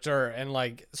character. And,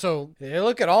 like, so they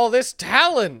look look at all this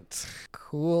talent.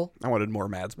 Cool. I wanted more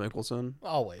Mads Mikkelsen.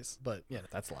 Always, but yeah,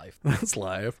 that's life. That's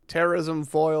life. Terrorism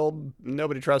foiled.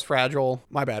 Nobody trusts Fragile.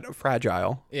 My bad.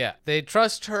 Fragile. Yeah, they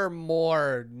trust her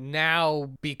more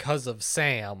now because of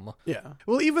Sam. Yeah.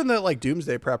 Well, even the like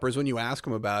Doomsday Preppers, when you ask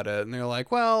them about it, and they're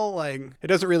like, well, like, it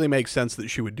doesn't really make sense that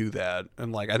she would do that.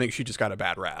 And like, I think she just got a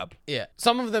bad rap. Yeah.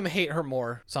 Some of them hate her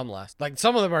more, some less. Like,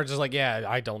 some of them are just like, yeah,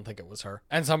 I don't think it was her.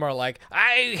 And some are like,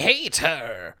 I hate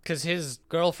her. Because his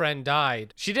girlfriend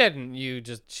died. She didn't.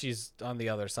 She's on the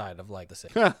other side of like the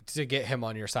same. To get him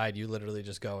on your side, you literally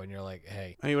just go and you're like,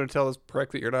 hey. Hey, you want to tell this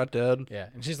prick that you're not dead? Yeah.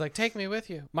 And she's like, take me with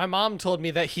you. My mom told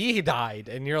me that he died.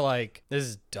 And you're like, this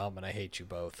is dumb and I hate you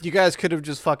both. You guys could have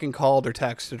just fucking called or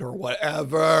texted or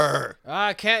whatever.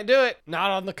 I can't do it.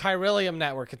 Not on the Chiralium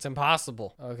network. It's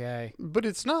impossible. Okay. But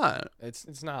it's not.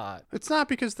 It's not. It's not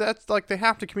because that's like they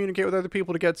have to communicate with other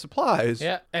people to get supplies.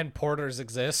 Yeah. And porters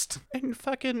exist. And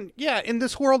fucking, yeah, in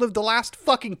this world of the last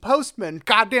fucking postman,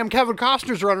 goddamn Kevin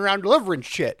Costner's running around delivering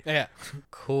shit. Yeah.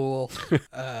 Cool.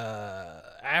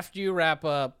 After you wrap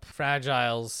up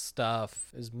Fragile's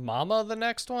stuff, is Mama the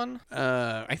next one?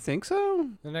 I think so.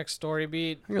 The next story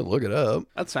beat? I'm gonna look it up.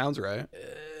 That sounds right.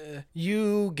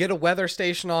 You get a weather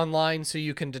station online so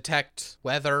you can detect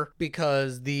weather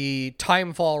because the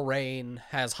Timefall rain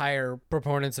has higher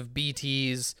proponents of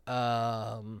BTs.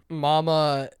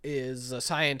 Mama is a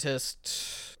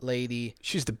scientist lady.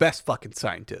 She's the best fucking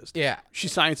scientist. Yeah. She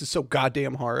science is so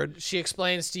goddamn hard. She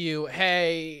explains to you,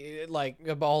 hey, like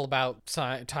all about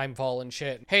Timefall and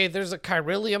shit. Hey, there's a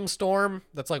Chiralium storm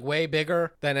that's like way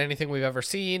bigger than anything we've ever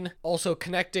seen. Also,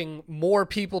 connecting more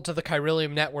people to the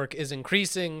Chiralium network is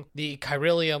increasing the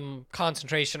Chiralium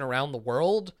concentration around the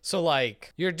world. So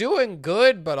like, you're doing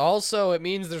good, but also it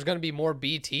means there's going to be more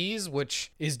BTs,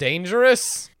 which is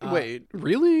dangerous. Wait,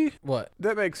 really? What?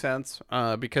 That makes sense.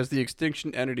 Because the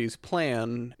Extinction Entity's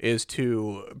plan is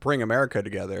to bring America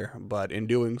together, but in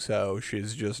doing so,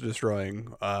 she's just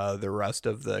destroying the rest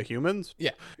of the humans.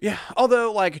 Yeah. Yeah.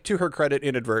 Although, like, to her credit,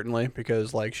 inadvertently,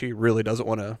 because like she really doesn't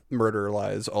want to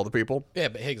murderize all the people. Yeah,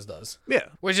 but Higgs does. Yeah.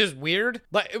 Which is weird.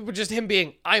 Like, just him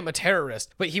being, I'm a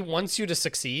terrorist, but he wants you to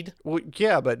succeed. Well,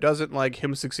 yeah, but doesn't like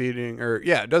him succeeding, or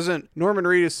yeah, doesn't Norman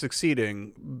Reedus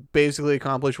succeeding basically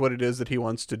accomplish what it is that he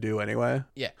wants to do anyway?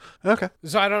 Yeah. Okay.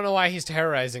 So I don't know why he's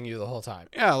terrorizing you the whole time.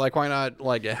 Yeah, like why not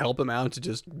like help him out to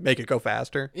just make it go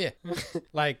faster? Yeah.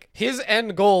 Like his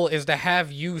end goal is to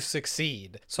have you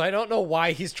succeed. So I don't know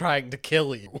why he's trying to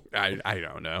kill you. I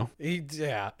don't know.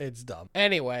 Yeah, it's dumb.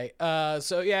 Anyway,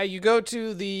 so yeah, you go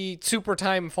to the Super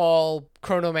Timefall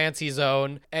chronomancy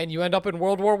zone and you end up in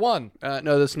World War One.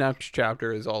 No, this next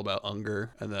chapter is all about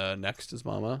Unger, and the next is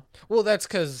Mama. Well, that's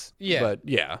because, yeah. But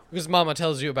yeah. Because Mama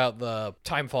tells you about the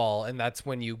Timefall, and that's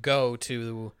when you go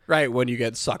to... Right, when you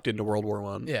get sucked into World War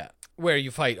One. Yeah. Where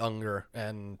you fight Unger,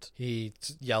 and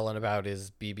he's yelling about his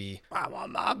BB. I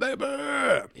want my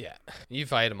baby! Yeah. You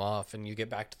fight him off, and you get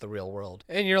back to the real world.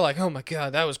 And you're like, oh my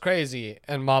god, that was crazy.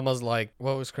 And Mama's like,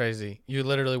 what was crazy? You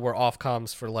literally were off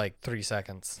comms for like 3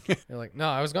 seconds. You're like, no,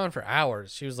 I was gone for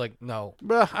hours. She was like, no.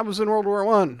 Bruh, I was in World War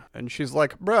One. And she's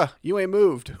like, bruh, you ain't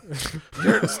moved.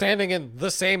 You're standing in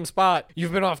the same spot.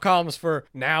 You've been off comms for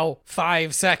now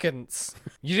 5 seconds.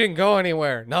 You didn't go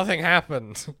anywhere. Nothing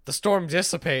happened. The storm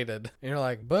dissipated. And you're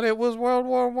like, but it was World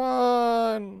War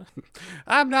One.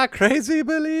 I'm not crazy,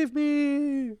 believe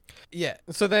me. Yeah.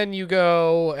 So then you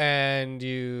go and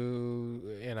you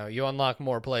unlock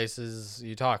more places.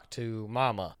 You talk to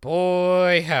Mama.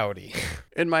 Boy, howdy.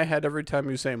 In my head, every time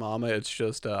you say Mama, it's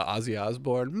just Ozzy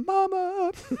Osbourne.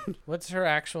 Mama. What's her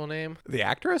actual name? The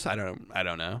actress? I don't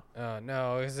know.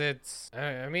 No, is it?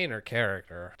 I mean her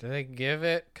character. Do they give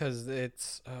it? Because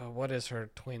it's what is her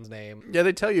twin's name? Yeah,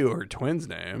 they tell you her twin's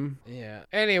name. Yeah.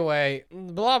 Anyway,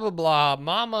 blah blah blah.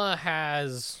 Mama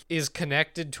is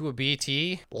connected to a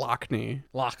BT. Lockney.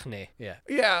 Yeah.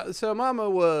 Yeah. So Mama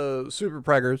was super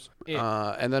preggers,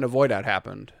 Yeah. and then a void out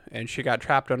happened, and she got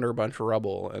trapped under a bunch of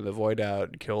rubble, and the void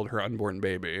out killed her unborn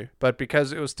baby. But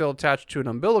because it was still attached to an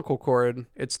umbilical cord,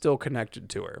 it's still connected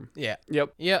to her. Yeah.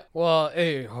 Yep. Yeah. Well,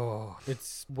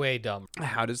 it's way dumb.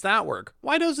 How does that work?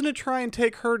 Why doesn't it try and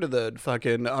take her to the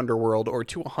fucking underworld or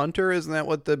to a hunter? Isn't that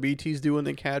what the BTs do when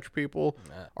they catch people?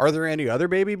 Nah. Are there any other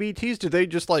baby BTs? Do they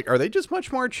just are they just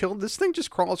much more chill? This thing just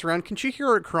crawls around. Can she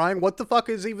hear it crying? What the fuck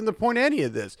is even the point of any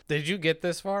of this? Did you get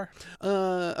this far?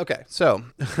 Okay. So,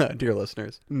 dear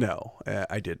listeners, No,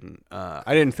 I didn't.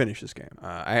 I didn't finish this game.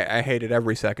 I hated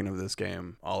every second of this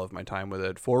game, all of my time with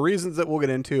it, for reasons that we'll get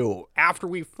into after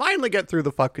we finally get through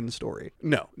the fucking story.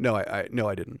 No, I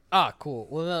didn't. Ah, cool.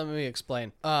 Well, let me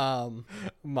explain. Mama,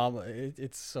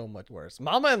 it's so much worse.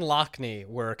 Mama and Lockney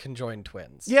were conjoined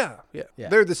twins. Yeah.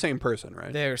 They're the same person,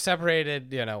 right? They're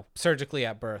separated, surgically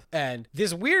at birth. And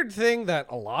this weird thing that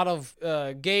a lot of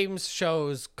games,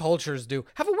 shows, cultures do,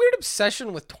 have a weird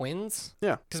obsession with twins.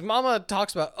 Yeah. Because Mama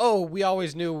talks about, we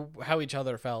always knew how each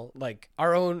other felt. Like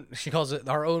she calls it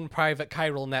our own private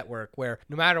chiral network, where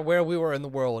no matter where we were in the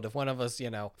world, if one of us,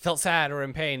 felt sad or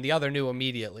in pain, the other knew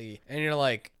immediately. And you're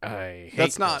like, I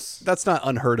hate this. That's not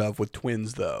unheard of with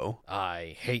twins, though.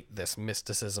 I hate this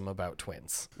mysticism about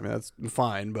twins. I mean, that's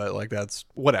fine, but like that's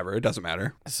whatever. It doesn't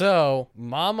matter. So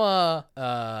Mama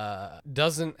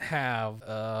doesn't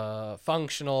have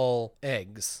functional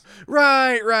eggs.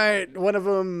 Right. One of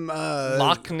them.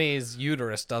 Lockney's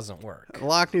uterus doesn't work.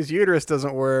 Lockney's uterus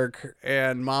doesn't work,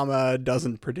 and Mama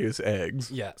doesn't produce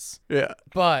eggs. Yes. Yeah.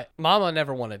 But Mama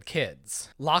never wanted kids.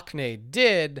 Lockney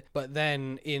did, but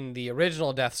then in the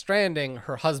original Death Stranding,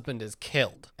 her husband is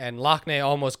killed, and Lockney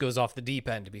almost goes off the deep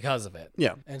end because of it.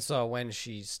 Yeah. And so when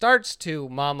she starts to,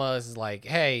 Mama is like,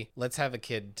 hey, let's have a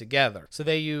kid together. So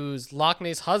they use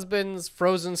Lockney's husband's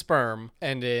frozen sperm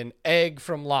and an egg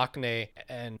from Lockney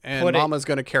and put Mama's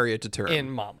going to carry it to term. in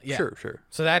Mama. Yeah. Sure.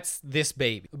 So that's this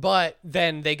baby. But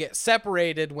then they get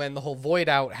separated when the whole void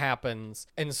out happens.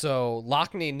 And so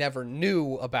Lockney never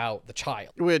knew about the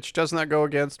child. Which, doesn't that go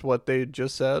against what they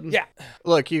just said? Yeah.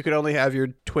 Look, you can only have your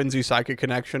twinsy psychic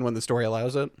connection when the story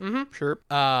allows it. Mm-hmm. Sure.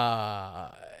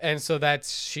 And so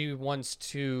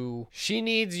she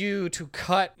needs you to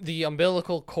cut the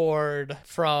umbilical cord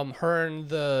from her and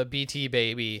the BT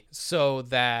baby so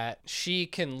that she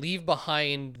can leave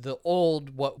behind the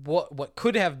old, what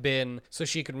could have been, so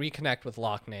she can reconnect with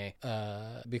Lockney,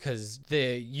 because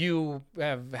you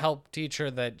have helped teach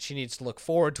her that she needs to look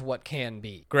forward to what can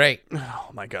be. Great. Oh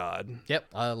my God. Yep.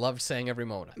 I loved saying every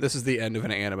moment. This is the end of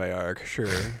an anime arc. Sure.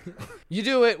 You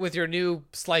do it with your new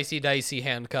slicey dicey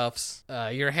handcuffs.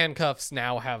 Your handcuffs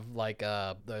now have like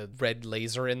a red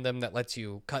laser in them that lets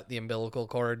you cut the umbilical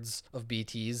cords of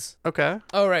BTs. Okay.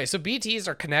 Oh, right. So BTs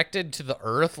are connected to the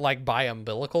earth like by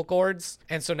umbilical cords.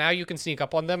 And so now you can sneak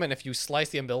up on them. And if you slice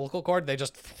the umbilical cord, they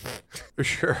just...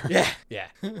 Sure. Yeah.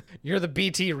 You're the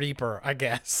BT Reaper, I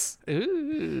guess.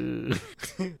 Ooh.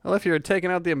 Well, if you're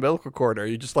taking out the umbilical cord, are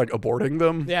you just like aborting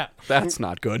them? Yeah. That's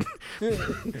not good.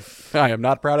 I am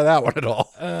not proud of that one at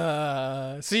all.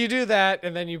 So you do that,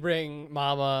 and then you bring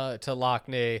Mama to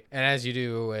Lockney, and as you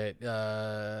do it,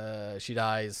 she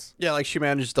dies. Yeah, like she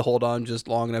manages to hold on just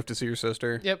long enough to see her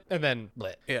sister. Yep, and then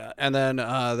blit. Yeah, and then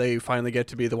they finally get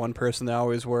to be the one person they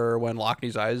always were when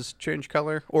Lockney's eyes change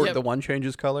color, or the one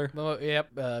changes color.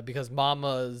 Yep, because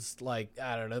Mama's, like,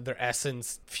 I don't know, their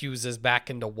essence fuses back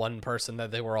into one person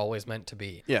that they were always meant to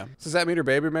be. Yeah. Does that mean her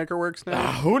baby maker works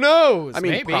now? Who knows? I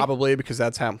mean, maybe. Probably, because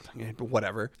that's how,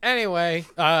 whatever. Anyway,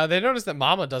 they notice that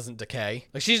Mama doesn't decay.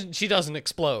 Like, she doesn't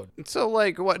explode. So,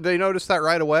 like, what, they noticed that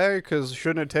right away? Because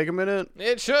shouldn't it take a minute?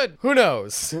 It should. Who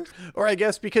knows? Or I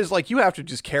guess because, like, you have to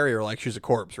just carry her like she's a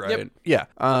corpse, right? Yep. Yeah.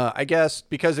 I guess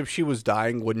because if she was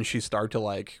dying, wouldn't she start to,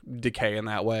 like, decay in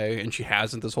that way? And she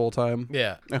hasn't this whole time?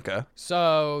 Yeah. Okay.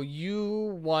 So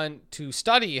you want to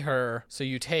study her, so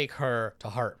you take her to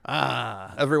Hart.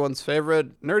 Everyone's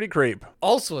favorite nerdy creep.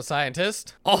 Also a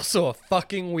scientist, also a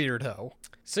fucking weirdo.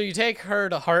 So you take her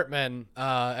to Hartman,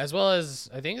 as well as,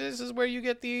 I think this is where you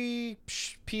get the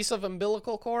piece of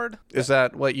umbilical cord. Is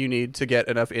that what you need to get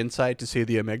enough insight to see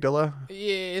the amygdala?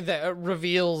 Yeah, that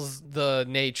reveals the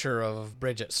nature of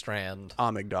Bridget Strand.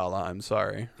 Amygdala, I'm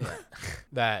sorry. Yeah.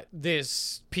 That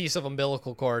this piece of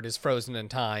umbilical cord is frozen in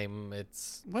time.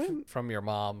 It's from your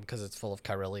mom because it's full of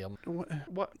chiralium.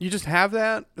 What? You just have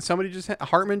that?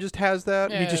 Hartman just has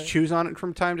that? Yeah. He just chews on it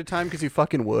from time to time because he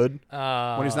fucking would?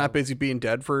 When he's not busy being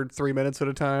dead for 3 minutes at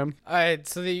a time?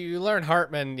 So you learn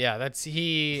Hartman, that's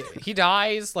he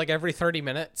dies like every 30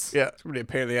 minutes. Yeah, it's going to be a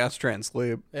pain in the ass to try and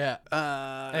sleep. Yeah.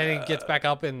 And he gets back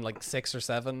up in like 6 or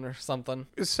 7 or something.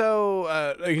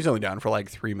 So he's only down for like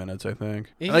 3 minutes, I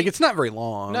think. It's not very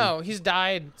long. No, he's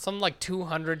died some like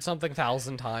 200 something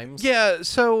thousand times. Yeah,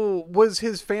 so was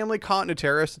his family caught in a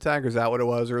terrorist attack, or is that what it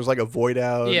was? Or it was like a void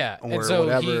out? Yeah, or and so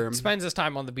whatever. he spends his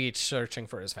time on the beach searching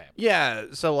for his family. Yeah,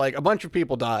 so like a bunch of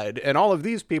people died, and all of of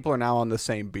these people are now on the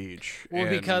same beach. Well,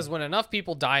 because when enough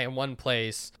people die in one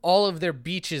place, all of their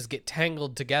beaches get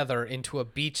tangled together into a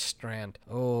beach strand.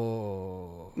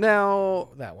 Oh. Now,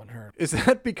 that one hurt. Is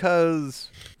that because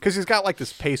he's got like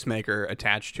this pacemaker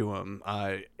attached to him?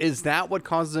 Is that what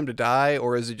causes him to die,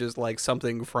 or is it just like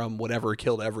something from whatever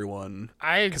killed everyone?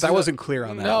 Because I wasn't clear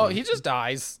on that. No, one. He just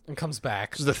dies and comes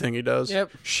back. This is the thing he does.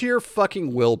 Yep. Sheer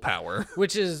fucking willpower.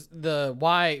 Which is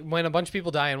why when a bunch of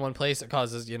people die in one place, it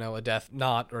causes, a death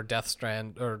knot or death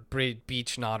strand or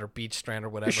beach knot or beach strand or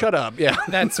whatever. Shut up. Yeah.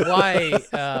 That's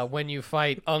why when you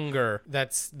fight Unger,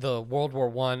 that's the World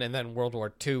War I and then World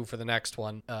War II for the next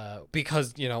one,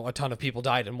 because, a ton of people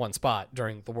died in one spot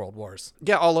during the World Wars.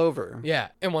 Yeah, all over. Yeah,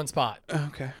 in one spot.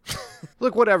 Okay.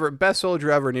 Look, whatever. Best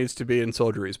soldier ever needs to be in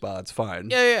soldiery spots. Fine.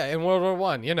 Yeah, in World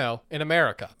War I, in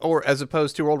America. Or as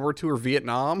opposed to World War II or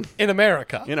Vietnam. In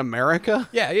America. In America?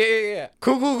 Yeah.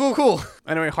 Cool.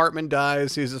 Anyway, Hartman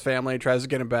dies, sees his family, tries to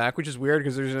get him back, which is weird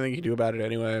because there's nothing he can do about it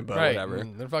anyway, but whatever.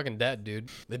 They're fucking dead, dude.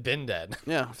 They've been dead.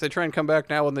 Yeah, if they try and come back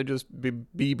now, wouldn't they just be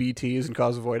BTs and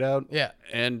cause a void out? Yeah.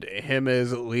 And him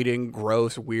as leading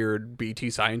gross, weird BT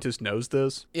scientist knows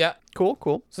this. Yeah.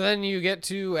 Cool. So then you get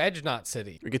to Edge Knot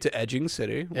City. We get to Edging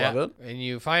City. Love it. And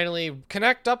you finally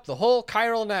connect up the whole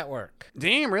chiral network.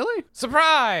 Damn, really?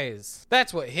 Surprise!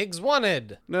 That's what Higgs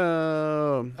wanted.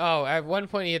 No. Oh, at one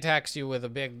point he attacks you with a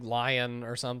big lion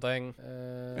or something.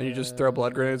 And you just throw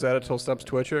blood grenades at it till it stops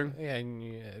twitching? Yeah.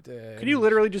 Could you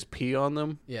literally just pee on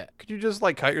them? Yeah. Could you just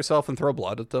cut yourself and throw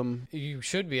blood at them? You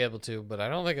should be able to, but I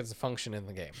don't think it's a function in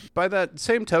the game. By that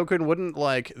same token, wouldn't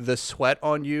the sweat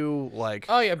on you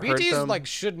Oh yeah, hurt BTs them?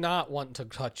 should not want to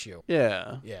touch you.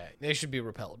 Yeah. Yeah, they should be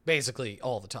repelled basically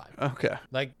all the time. Okay.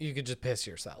 You could just piss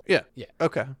yourself. Yeah. Yeah.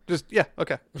 Okay.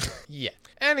 Okay. Yeah.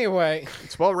 Anyway,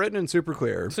 It's well written and super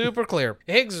clear. super clear.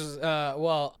 Higgs,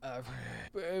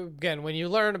 again, when you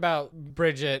learn about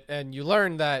Bridget and you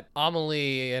learn that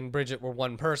Amelie and Bridget were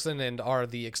one person and are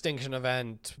the extinction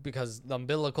event because the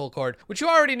umbilical cord, which you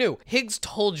already knew, Higgs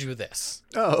told you this.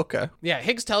 Oh, okay. Yeah,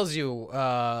 Higgs tells you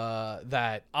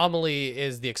that Amelie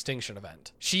is the extinction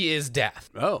event. She is death.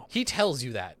 Oh. He tells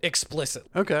you that explicitly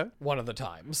Okay. one of the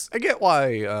times. I get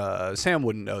why Sam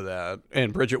wouldn't know that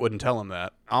and Bridget wouldn't tell him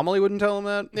that. Amelie wouldn't tell him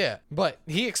that? Yeah, but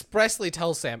he expressly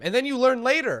tells Sam. And then you learn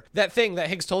later that thing that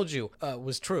Higgs told you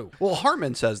was true. Well,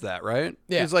 Hartman says that, right?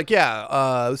 Yeah. He's like,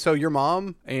 so your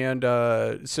mom and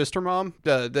sister mom,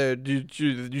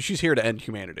 she's here to end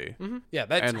humanity. Mm-hmm. Yeah,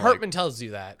 that's And, Hartman tells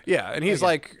you that. Yeah, and he's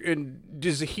and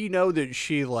does he know that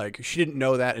she didn't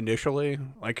know that initially?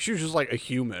 She was just a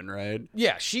human, right?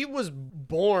 Yeah, she was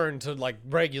born to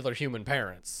regular human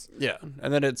parents. Yeah,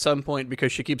 and then at some point,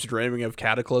 because she keeps dreaming of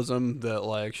Cataclysm,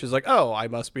 that she's like, oh, I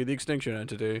must be the extinction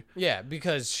entity. Yeah,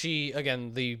 because she,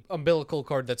 again, the umbilical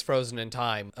cord that's frozen in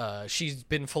time, she's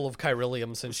been full of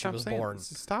chiralium since she was born.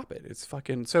 Stop it. It's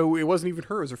fucking... So it wasn't even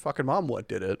her. It was her fucking mom what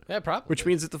did it. Yeah, probably. Which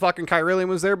means that the fucking chiralium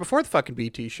was there before the fucking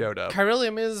BT showed up.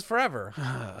 Chiralium is forever.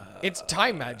 It's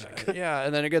time magic. Yeah,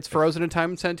 and then it gets frozen in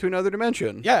time and sent to another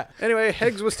dimension. Yeah. Anyway,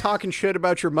 Higgs was talking shit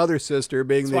about your mother sister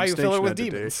being the Why you extinction fill her with entity.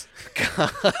 demons.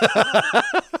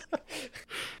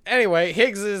 Anyway,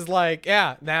 Higgs is now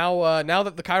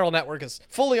that the chiral network is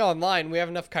fully online, we have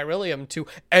enough chiralium to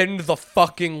end the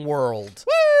fucking world.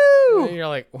 Woo! And you're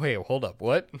like, wait, hold up,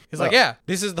 what? He's like, yeah,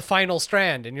 this is the final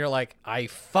strand. And you're like, I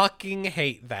fucking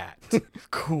hate that.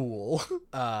 Cool.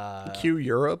 Cue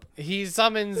Europe. He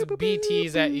summons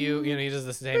BTs at you. He does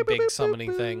the same big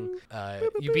summoning thing.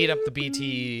 You beat up the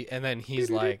BT, and then he's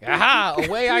like, aha,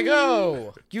 away I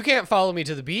go. You can't follow me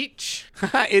to the beach.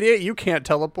 Idiot, you can't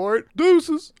teleport.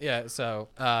 Deuces. Yeah, so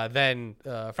then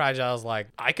Fragile's like,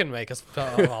 I can make us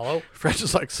follow. French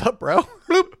is like, sup, bro?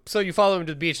 Bloop. So you follow him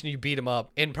to the beach and you beat him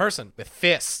up in person with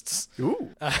fists. Ooh.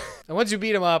 And once you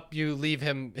beat him up, you leave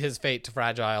his fate to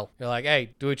Fragile. You're like,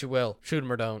 hey, do what you will. Shoot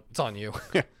him or don't. It's on you.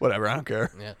 Yeah, whatever, I don't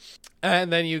care. Yeah.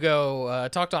 And then you go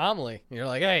talk to Amelie. You're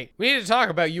like, hey, we need to talk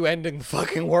about you ending the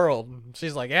fucking world.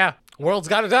 She's like, yeah, world's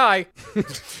gotta die.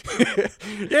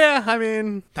 Yeah, I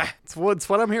mean, it's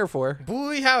what I'm here for.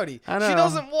 Boy howdy. I know. She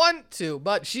doesn't want to,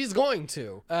 but she's going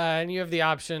to. And you have the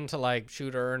option to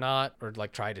shoot her or not, or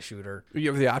try to shoot her. You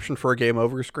have the option for a game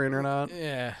over screen or not.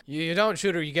 Yeah. You don't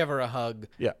shoot her, you give her a hug.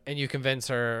 Yeah. And you convince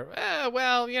her,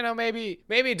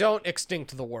 maybe don't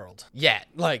extinct the world yet.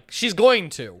 She's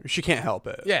going to. She can't help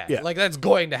it. Yeah. That's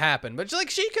going to happen. But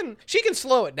she can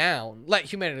slow it down, let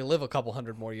humanity live a couple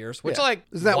hundred more years, which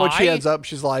Isn't that what she ends up,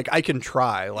 she's like, I can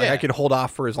try. Like, Yeah. I can hold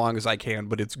off for as long as I can,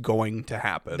 but it's going to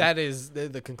happen. That is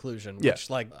the conclusion, Yeah. which,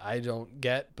 like, I don't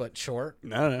get, but sure.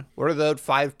 No. What are the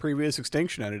 5 previous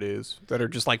extinction entities that are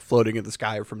just, like, floating in the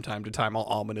sky from time to time, all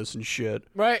ominous and shit?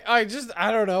 Right? I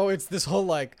don't know. It's this whole,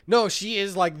 like, no, she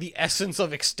is, like, the essence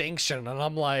of extinction. And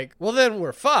I'm like, well, then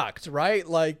we're fucked, right?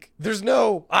 Like, there's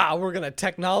no, we're going to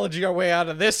technology our way out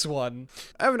of this one.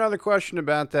 I have another question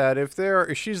about that. If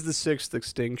she's the 6th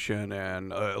extinction, and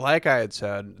like I had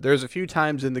said, there's a few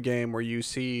times in the game where you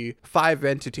see 5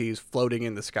 entities floating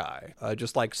in the sky,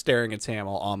 just like staring at Sam,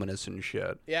 all ominous and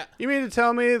shit. Yeah. You mean to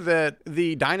tell me that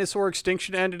the dinosaur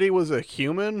extinction entity was a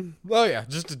human? Oh, yeah.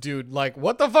 Just a dude. Like,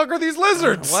 what the fuck are these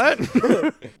lizards?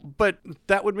 What? But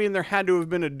that would mean there had to have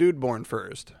been a dude born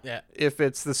first. Yeah. If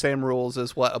it's the same rules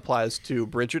as what applies to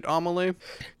Bridget Amelie.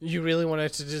 You really want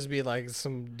it to just be like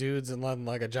some dudes and then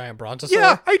like a giant brontosaur?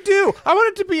 Yeah, I do. I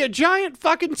want it to be a giant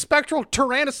fucking spectral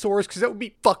Tyrannosaurus because that would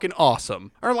be fucking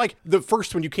awesome. Or like the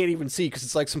first one you can't even see because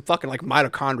it's like some fucking like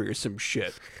mitochondria or some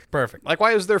shit. Perfect. Like,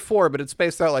 why is there 4, but it's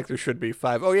spaced out like there should be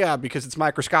 5? Oh, yeah, because it's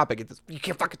microscopic. You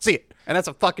can't fucking see it. And that's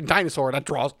a fucking dinosaur, and that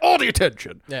draws all the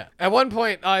attention. Yeah. At one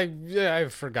point, I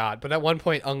forgot, but at one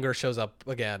point, Unger shows up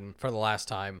again for the last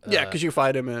time. Yeah, because you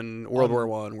fight him in World War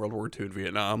I, World War II, and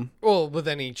Vietnam. Well, but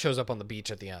then he shows up on the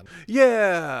beach at the end.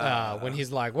 Yeah. When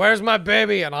he's like, "Where's my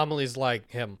baby?" And Amelie's like,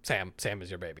 Sam is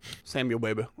your baby. Samuel,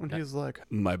 baby. And he's like,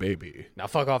 my baby. Now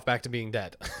fuck off back to being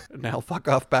dead. Now fuck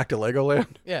off back to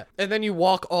Legoland. Yeah. And then you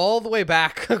walk all the way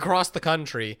back across the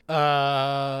country,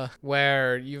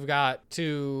 where you've got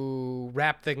to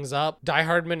wrap things up. Die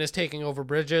Hardman is taking over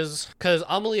bridges because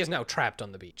Amelie is now trapped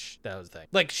on the beach. That was the thing.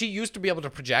 Like, she used to be able to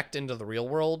project into the real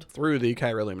world. Through the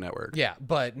Chiralium network. Yeah,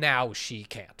 but now she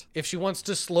can't. If she wants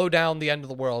to slow down the end of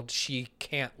the world, she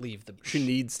can't leave the beach. She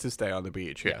needs to stay on the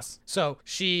beach, yes. So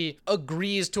she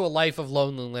agrees to a life of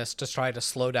loneliness to try to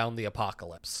slow down the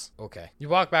apocalypse. Okay. You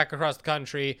walk back across the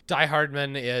country. Die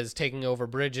Hardman is taking over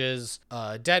bridges.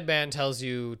 Dead Man tells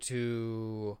you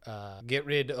to get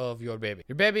rid of your baby.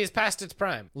 Your baby is past its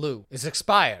prime. Lou is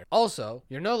expired. Also,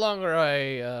 you're no longer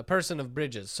a person of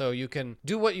bridges, so you can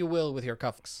do what you will with your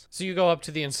cufflinks. So you go up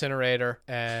to the incinerator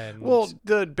and... Well,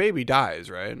 the baby dies,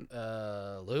 right?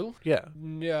 Lou? Yeah.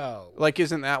 No. Like,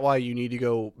 isn't that why you need to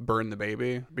go burn the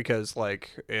baby? Because,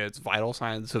 like, its vital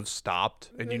signs have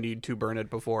stopped, and you need to burn it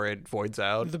before it voids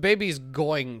out? The baby's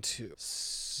going to.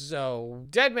 So,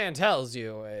 Dead Man tells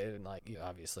you, and like,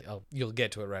 obviously, you'll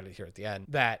get to it right here at the end,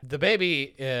 that the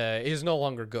baby is no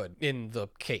longer good in the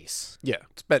case. Yeah,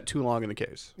 it's been too long in the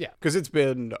case. Yeah. Because it's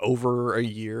been over a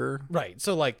year. Right.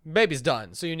 So, like, baby's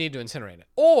done, so you need to incinerate it.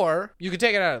 Or you could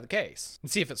take it out of the case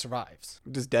and see if it survives.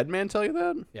 Does Dead Man tell you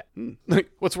that? Yeah. Like,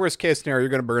 what's worst case scenario? You're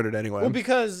going to burn it anyway. Well,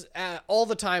 because all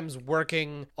the times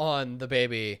working on the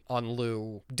baby, on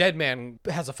Lou, Dead Man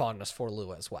has a fondness for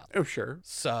Lou as well. Oh, sure.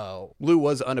 So... Lou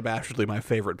was unabashedly my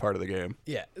favorite part of the game.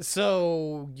 Yeah.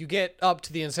 So you get up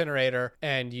to the incinerator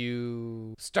and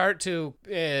you start to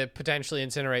potentially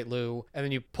incinerate Lou, and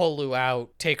then you pull Lou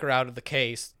out, take her out of the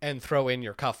case, and throw in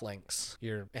your cufflinks,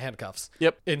 your handcuffs.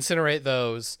 Yep. Incinerate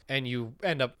those, and you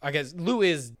end up, I guess, Lou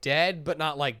is dead, but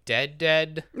not like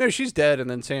dead. No, she's dead, and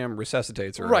then Sam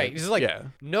resuscitates her. Right. He's like, yeah.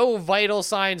 no vital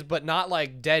signs, but not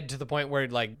like dead to the point where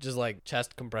like just like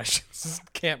chest compressions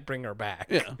can't bring her back.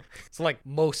 Yeah. It's like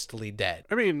mostly dead.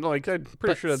 I mean, like, I'm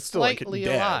pretty sure that's still like slightly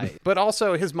dead. alive. But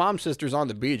also, his mom's sister's on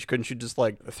the beach. Couldn't you just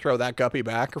like throw that guppy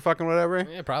back or fucking whatever?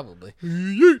 Yeah, probably.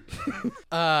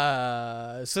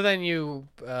 So then you,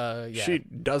 yeah. She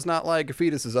does not like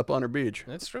fetuses up on her beach.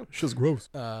 That's true. She's gross.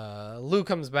 Lou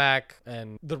comes back,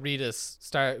 and the Ritas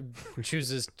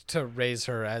chooses to raise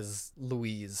her as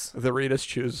Louise. The Ritas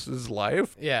chooses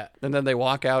life. Yeah. And then they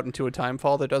walk out into a time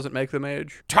fall that doesn't make them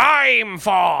age.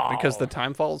 Timefall! Because the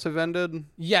time falls have ended?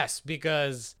 Yes,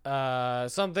 because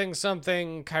something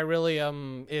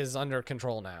Chiralium is under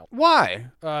control now. Why?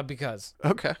 Because.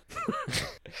 Okay.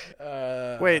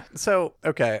 Wait, so,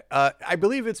 okay. I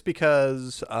believe it's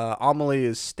because Amelie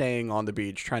is staying on the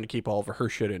beach trying to keep all of her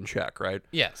shit in check, right?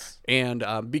 Yes. And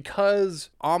because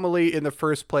Amelie, in the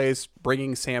first place,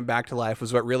 bringing Sam back to life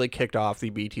was what really kicked off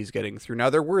the BTs getting through. Now,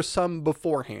 there were some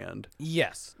beforehand.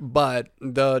 Yes. But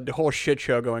the whole shit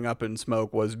show going up in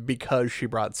smoke was because she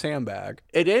brought Sam back.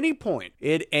 At any point,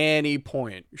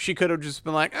 she could have just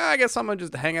been like, I guess I'm going to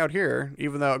just hang out here,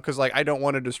 even though, because, like, I don't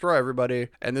want to destroy everybody,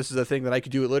 and this is a thing that I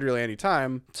could do at literally any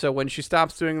time. So when she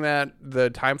stops doing that, the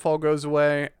timefall goes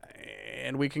away,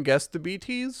 And we can guess the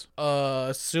BTs?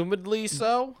 Assumedly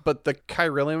so. But the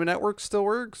Chiralium network still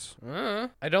works?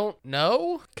 I don't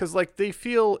know. Because, like, they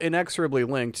feel inexorably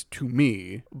linked to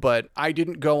me, but I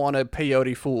didn't go on a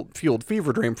peyote-fueled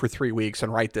fever dream for 3 weeks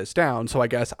and write this down, so I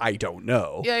guess I don't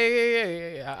know.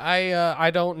 Yeah.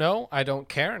 I don't know. I don't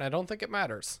care, and I don't think it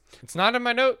matters. It's not in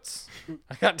my notes.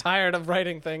 I got tired of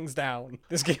writing things down.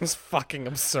 This game's fucking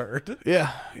absurd.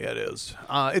 Yeah, it is.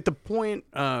 At the point,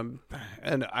 and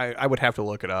I would have to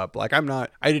look it up. Like, I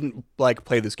didn't, like,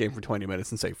 play this game for 20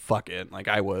 minutes and say, fuck it. Like,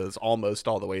 I was almost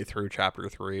all the way through chapter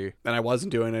 3, and I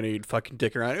wasn't doing any fucking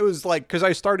dick around. It was, like, because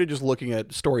I started just looking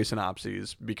at story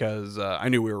synopses because I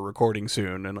knew we were recording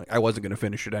soon, and, like, I wasn't going to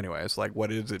finish it anyway. It's like,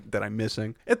 what is it that I'm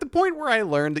missing? At the point where I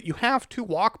learned that you have to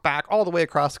walk back all the way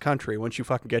across the country once you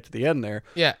fucking get to the end there.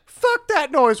 Yeah. Fuck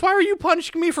that noise. Why are you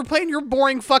punishing me for playing your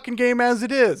boring fucking game as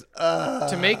it is?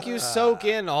 To make you soak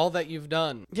in all that you've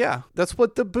done. Yeah, that's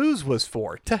what the booze was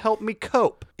for, to help me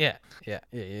cope. Yeah.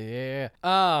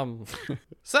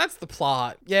 So that's the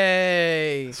plot.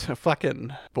 Yay.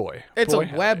 Fucking boy. It's boy,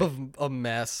 a web of a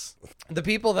mess. The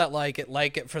people that like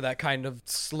it for that kind of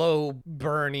slow,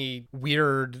 burny,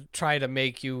 weird, try to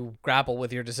make you grapple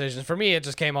with your decisions. For me, it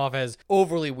just came off as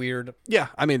overly weird. Yeah,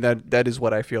 I mean, that is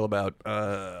what I feel about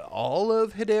all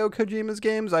of Hideo Kojima's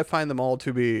games. I find them all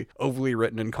to be overly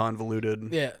written and convoluted.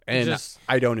 Yeah. And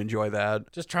I don't enjoy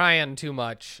that. Just trying too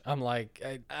much. I'm like,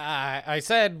 I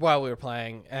said while we were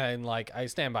playing, and like, I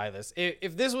stand by this.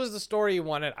 If this was the story you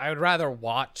wanted, I would rather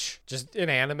watch just an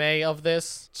anime of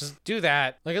this. Just do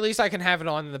that. Like, at least I can have it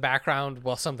on in the background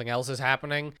while something else is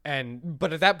happening.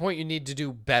 But at that point, you need to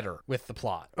do better with the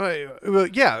plot. Well,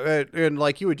 yeah, and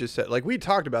like you had just said, like we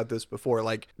talked about this before,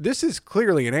 like this is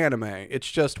clearly an anime. It's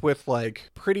just with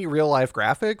like pretty real life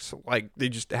graphics, like they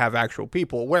just have actual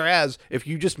people. Whereas if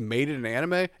you just made it an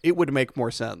anime, it would make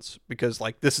more sense because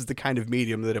like this is the kind of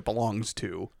medium that it belongs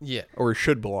to. Yeah. Or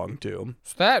should belong to.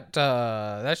 So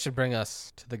that should bring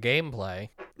us to the gameplay.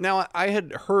 Now, I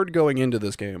had heard going into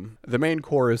this game, the main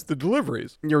core is the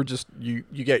deliveries. You're just, you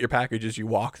get your packages, you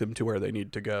walk them to where they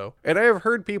need to go. And I have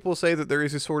heard people say that there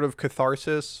is a sort of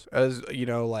catharsis as, you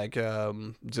know, like,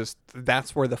 just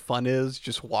that's where the fun is,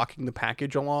 just walking the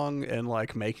package along and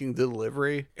like making the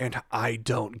delivery. And I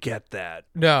don't get that.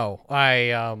 No,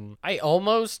 I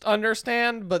almost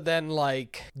understand, but then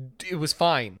like it was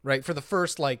fine, right? For the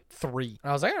first like 3.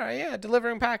 I was like, all right, yeah,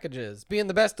 delivering packages, being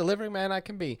the best delivery man I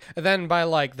can be. And then by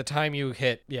like the time you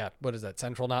hit, what is that,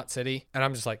 Central Knot City? And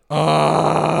I'm just like,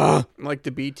 like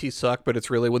the BT suck, but it's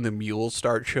really when the mules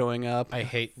start showing up. I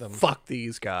hate them. Fuck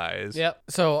these guys. Yep.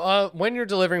 So when you're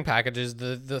delivering packages,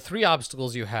 the 3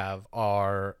 obstacles you have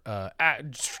are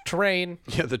terrain.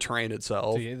 Yeah, the terrain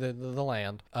itself. The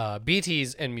land.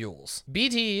 BTs and mules.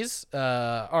 BTs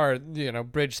are,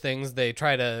 bridge things. They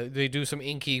do some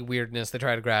inky weirdness. They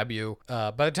try to grab you.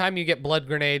 By the time you get blood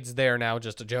grenades, they are now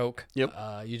just a joke. Yep.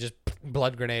 You just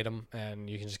blood grenade them and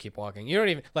you can just keep walking. You don't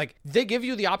even like, they give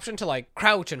you the option to like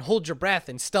crouch and hold your breath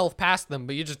and stealth past them,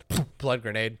 but you just blood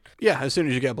grenade. Yeah, as soon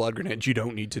as you get blood grenades, you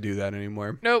don't need to do that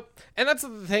anymore. Nope. And that's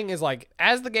the thing is like,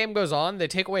 as the game goes on, they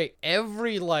take away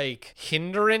every like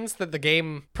hindrance that the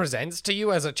game presents to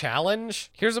you as a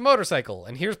challenge. Here's a motorcycle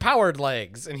and here's powered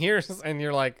legs and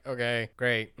you're like, okay,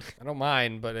 great. I don't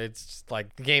mind, but it's just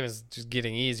like the game is just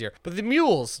getting easier. But the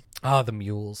mules,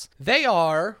 they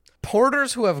are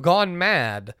porters who have gone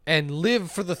mad and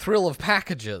live for the thrill of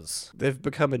packages. They've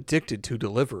become addicted to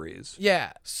deliveries.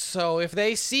 Yeah, so if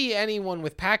they see anyone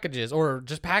with packages or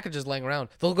just packages laying around,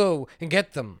 they'll go and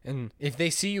get them. And if they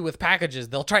see you with packages,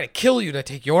 they'll try to kill you to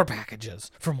take your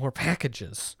packages for more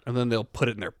packages. And then they'll put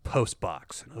it in their post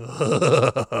box.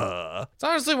 It's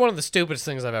honestly one of the stupidest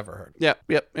things I've ever heard.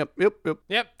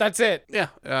 Yep, that's it. Yeah,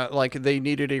 like they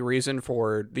needed a reason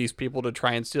for these people to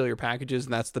try and steal your packages,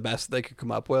 and that's the best they could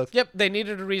come up with. Yep, they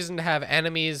needed a reason to have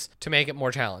enemies to make it more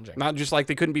challenging. Not just like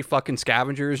they couldn't be fucking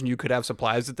scavengers and you could have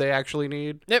supplies that they actually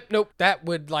need. Yep, nope. That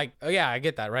would like, oh yeah, I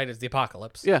get that, right? It's the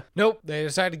apocalypse. Yeah. Nope, they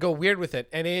decided to go weird with it,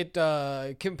 and it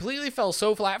completely fell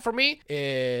so flat for me,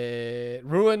 it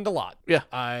ruined a lot. Yeah.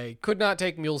 I could not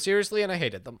take mules seriously, and I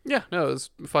hated them. Yeah, no, it was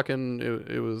fucking,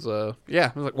 it was like,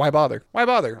 why bother? Why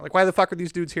bother? Like, why the fuck are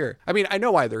these dudes here? I mean, I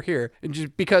know why they're here, and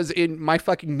just because in my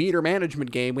fucking meter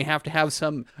management game, we have to have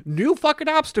some new fucking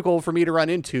obstacle for me to run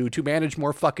into to manage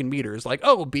more fucking meters, like,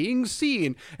 oh, being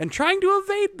seen and trying to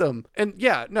evade them. And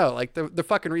yeah, no, like the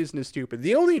fucking reason is stupid.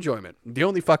 The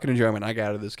only fucking enjoyment I got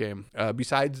out of this game,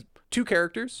 besides 2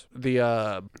 characters,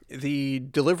 the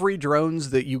delivery drones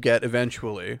that you get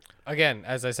eventually. Again,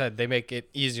 as I said, they make it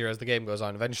easier as the game goes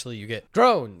on. Eventually, you get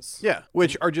drones. Yeah,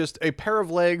 which are just a pair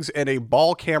of legs and a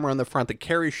ball camera on the front that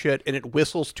carries shit, and it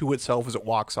whistles to itself as it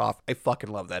walks off. I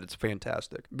fucking love that. It's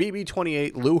fantastic.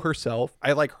 BB-28, Lou herself,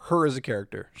 I like her as a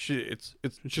character. She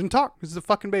shouldn't talk. This is a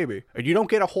fucking baby. And you don't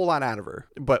get a whole lot out of her,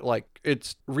 but, like,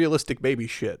 it's realistic baby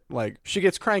shit. Like, she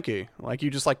gets cranky. Like, you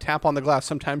just, like, tap on the glass.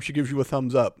 Sometimes she gives you a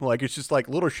thumbs up. Like, it's just, like,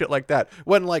 little shit like that.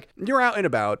 When, like, you're out and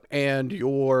about, and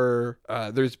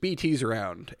there's BTs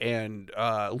around, and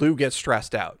Lou gets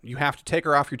stressed out. You have to take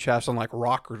her off your chest and, like,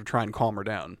 rock her to try and calm her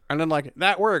down. And then, like,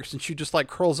 that works, and she just, like,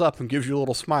 curls up and gives you a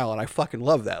little smile, and I fucking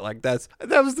love that. Like, that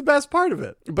was the best part of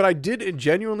it. But I did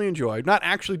genuinely enjoy, not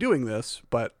actually doing this,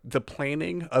 but the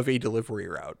planning of a delivery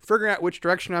route. Figuring out which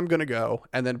direction I'm going to go,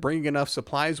 and then bringing enough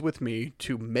supplies with me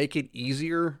to make it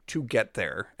easier to get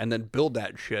there, and then build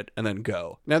that shit, and then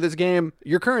go. Now, this game,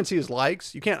 your currency is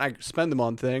likes. You can't, like, spend them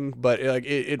on things, but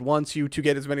it wants you to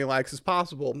get as many likes as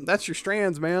possible. That's your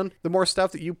strands, man. The more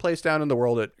stuff that you place down in the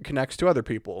world, it connects to other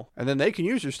people, and then they can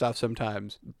use your stuff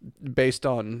sometimes based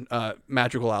on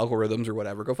magical algorithms or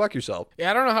whatever. Go fuck yourself.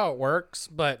 Yeah, I don't know how it works,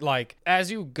 but, like,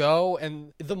 as you go,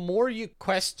 and the more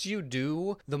quests you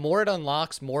do, the more it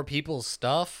unlocks more people's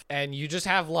stuff, and you just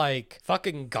have, like,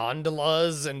 fucking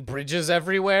gondolas and bridges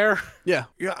everywhere. Yeah,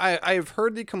 I've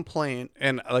heard the complaint,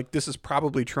 and, like, this is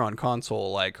probably true on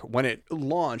console, like, when it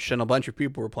launched and a bunch of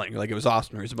people were playing, like, it was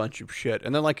awesome, there was a bunch of shit,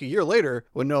 and then, like, a year later,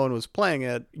 when no one was playing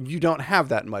it, you don't have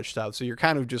that much stuff, so you're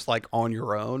kind of just, like, on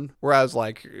your own, whereas,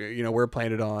 like, you know, we're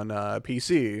playing it on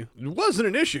PC, it wasn't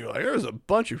an issue, like, there was a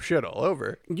bunch of shit all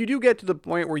over. You do get to the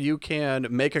point where you can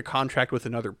make a contract with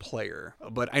another player,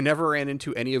 but I never ran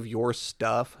into any of your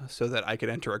stuff so that I could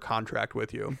enter a contract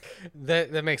with you.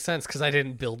 That makes sense, because I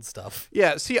didn't build stuff.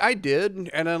 Yeah, see, I did,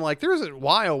 and then, like, there was a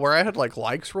while where I had, like,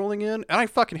 likes rolling in, and I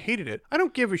fucking hated it. I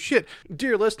don't give a shit.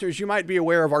 Dear listeners, you might be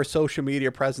aware of our social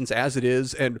media presence as it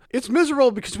is, and it's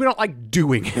miserable because we don't like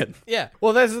doing it. Yeah,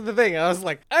 well, that's the thing. I was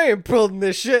like, I ain't building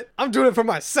this shit. I'm doing it for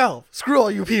myself. Screw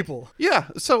all you people. Yeah,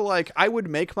 so, like, I would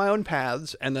make my own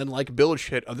paths and then, like, build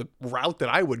shit of the route that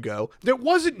I would go that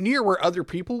wasn't near where other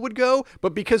people would go,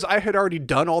 but because I had already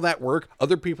done all that work,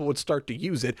 other people would start to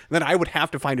use it, and then I would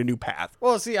have to find a new path.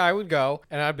 Well, see, I would go,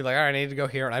 and I'd be like, all right, I need to go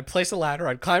here, and I'd place a ladder,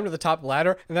 I'd climb to the top of the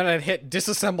ladder, and then I'd hit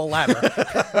disassemble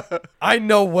ladder. I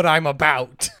know what I'm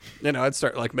about. You know, I'd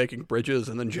start, like, making bridges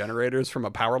and then generators from a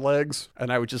power legs,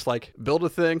 and I would just, like, build a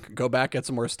thing, go back, get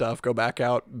some more stuff, go back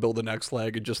out, build the next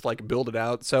leg, and just, like, build it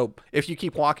out. So if you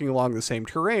keep walking along the same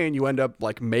terrain, you end up,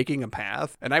 like, making a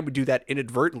path, and I would do that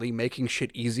inadvertently, making shit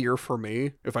easier for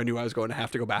me if I knew I was going to have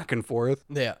to go back and forth.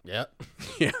 Yeah. Yeah.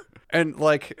 And,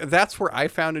 like, that's where I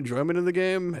found enjoyment in the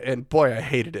game, and boy, I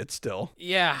hated it still.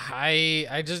 Yeah,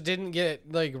 I just didn't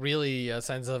get, like, really a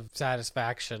sense of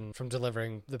satisfaction from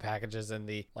delivering the packages and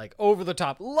the, like,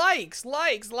 over-the-top likes,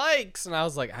 and I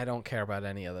was like, I don't care about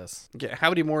any of this. Yeah, how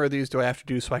many more of these do I have to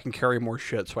do so I can carry more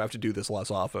shit, so I have to do this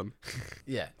less often?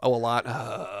 Yeah. Oh, a lot?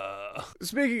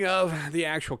 Speaking of the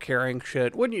actual carrying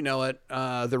shit, wouldn't you know it,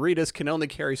 the Ritas can only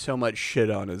carry so much shit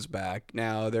on his back.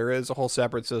 Now, there is a whole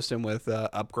separate system with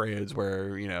upgrades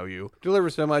where, you know, you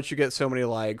deliver so much, you get so many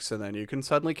likes, and then you can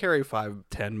suddenly carry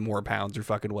 5-10 more pounds or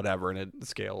fucking whatever, and it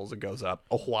scales, it goes up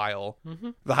a while. Mm-hmm.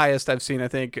 The highest I've seen, I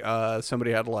think,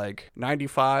 somebody had like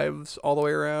 95s all the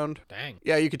way around. Dang.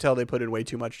 Yeah, you could tell they put in way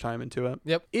too much time into it.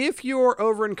 Yep. If you're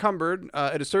over encumbered,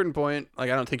 at a certain point, like,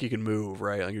 I don't think you can move,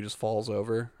 right? Like, it just falls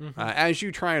over. Mm-hmm. As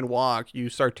you try and walk, you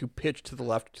start to pitch to the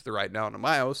left, to the right. Now, on a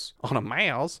mouse,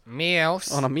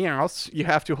 you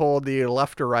have to hold the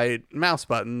left or right mouse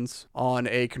buttons. On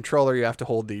a controller, you have to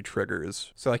hold the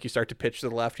triggers. So, like, you start to pitch to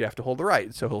the left, you have to hold the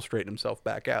right, so he'll straighten himself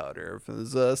back out. Or if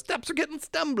his steps are getting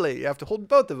stumbly, you have to hold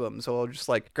both of them. So he'll just,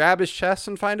 like, grab his chest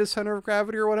and find his center of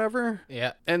gravity or whatever.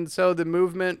 Yeah. And so the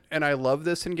movement, and I love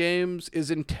this in games,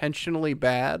 is intentionally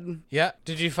bad. Yeah.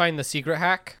 Did you find the secret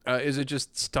hack? Is it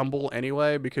just stumble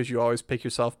anyway, because you always pick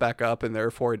yourself back up, and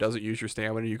therefore it doesn't use your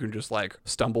stamina? You can just, like,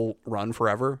 stumble, run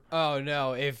forever? Oh,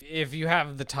 no. If you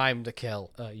have the time to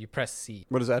kill, you press C.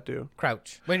 What does that do?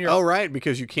 Crouch. When you're right,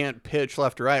 because you can't pitch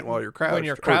left or right while you're crouched. When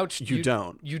you're crouched, you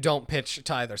don't. You don't pitch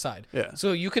to either side. Yeah.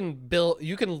 So you can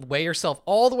weigh yourself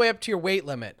all the way up to your weight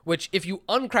limit, which if you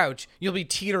uncrouch, you'll be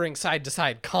teetering side to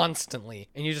side constantly.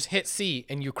 And you just hit C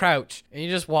and you crouch and you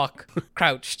just walk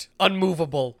crouched,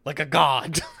 unmovable, like a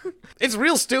god. It's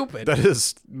real stupid. That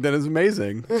is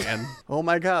amazing. And oh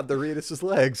my god, the Rhesus's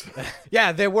legs.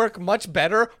 Yeah, they work much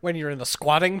better when you're in the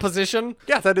squatting position.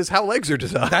 Yeah, that is how legs are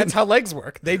designed. That's how legs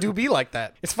work. They do be like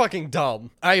that. It's fucking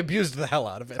dumb. I abused the hell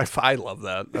out of it. I love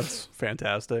that. That's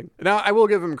fantastic. Now, I will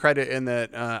give him credit in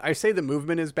that I say the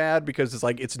movement is bad because it's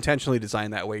like it's intentionally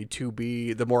designed that way to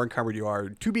be, the more encumbered you are,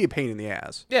 to be a pain in the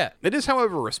ass. Yeah. It is,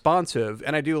 however, responsive,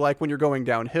 and I do like when you're going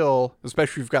downhill,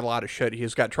 especially if you've got a lot of shit,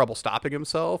 he's got trouble stopping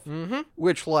himself,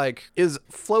 which, like, is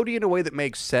floaty in a way that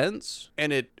makes sense,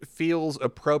 and it feels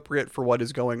appropriate for what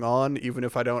is going on, even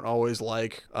if I don't always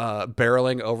like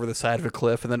barreling over the side of a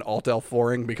cliff and then alt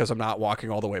L4ing because I'm not walking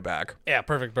all the way back. Yeah,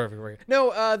 perfect.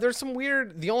 No, there's some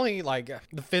weird, the only, like,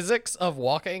 the physics of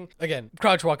walking, again,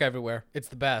 crouch walk everywhere, it's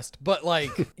the best, but,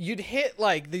 like, you'd hit,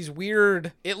 like, these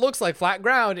weird, it looks like flat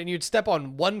ground, and you'd step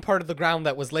on one part of the ground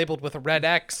that was labeled with a red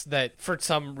X that, for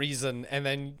some reason, and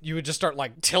then you would just start,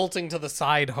 like, tilting to the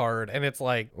side hard, and it's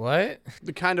like, what?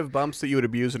 The kind of bumps that you would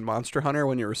abuse in Monster Hunter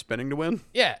when you were spinning to win?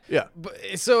 Yeah. Yeah. But,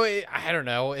 so, I don't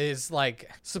know, is,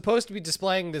 like, supposed to be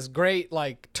displaying this great,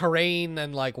 like, terrain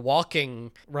and, like,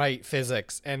 walking, right,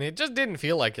 physics, and it just didn't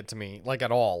feel like it to me, like,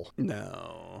 at all.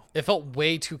 No. It felt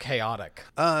way too chaotic.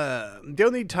 The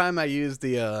only time I used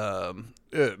the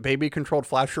baby-controlled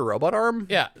flasher robot arm,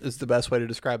 is the best way to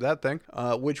describe that thing,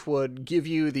 which would give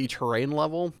you the terrain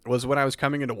level, was when I was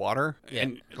coming into water. Yeah.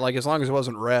 And, like, as long as it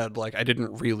wasn't red, like, I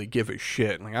didn't really give a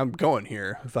shit. Like, I'm going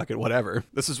here. Fuck it, whatever.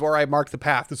 This is where I mark the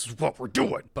path. This is what we're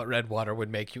doing. But red water would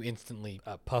make you instantly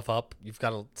puff up. You've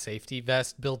got a safety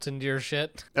vest built into your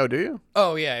shit. Oh, do you?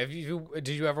 Oh, yeah. Did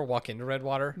you ever walk into red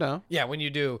water? No. Yeah, when you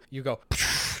do, you go...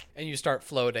 and you start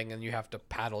floating, and you have to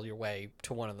paddle your way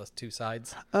to one of the two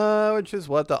sides. Which is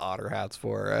what the otter hat's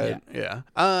for, right? Yeah.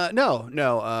 No.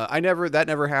 That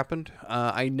never happened.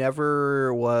 I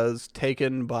never was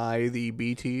taken by the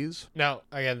BTs. No,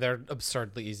 again, they're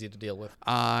absurdly easy to deal with.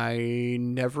 I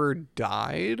never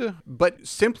died, but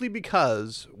simply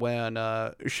because when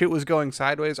shit was going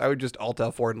sideways, I would just alt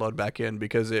L4 and load back in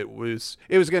because it was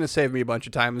going to save me a bunch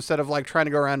of time instead of like trying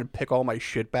to go around and pick all my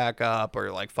shit back up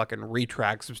or like fucking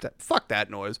retract some stuff. Fuck that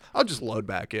noise. I'll just load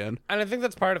back in. And I think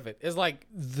that's part of it, is like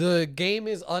the game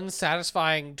is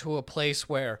unsatisfying to a place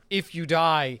where if you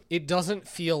die, it doesn't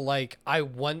feel like I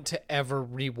want to ever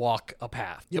rewalk a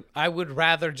path. Yep. I would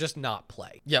rather just not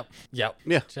play. Yep. Yeah.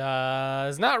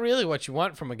 It's not really what you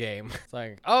want from a game. It's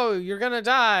like, oh, you're gonna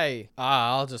die.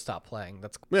 I'll just stop playing.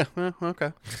 That's cool. Yeah,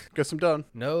 okay. Guess I'm done.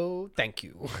 No, thank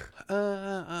you.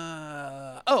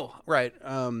 Oh, right.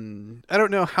 I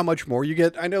don't know how much more you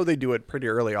get. I know they do it pretty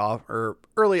early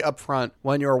up front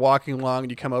when you're walking along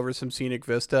and you come over some scenic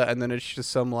vista and then it's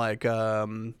just some like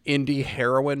indie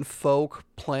heroin folk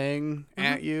playing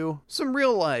at you. Some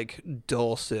real like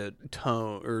dulcet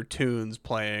tunes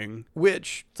playing,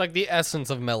 which It's like the essence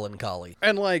of melancholy.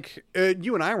 and like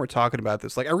you and I were talking about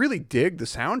this. Like I really dig the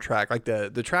soundtrack, like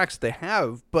the tracks they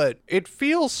have, but it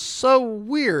feels so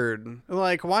weird.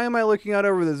 Like why am I looking out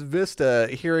over this vista,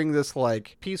 hearing this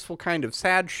like peaceful kind of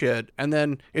sad shit, and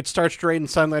then it starts to rain and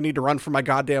suddenly I need to run for my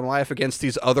goddamn life against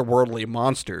these otherworldly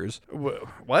monsters.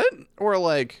 What? Or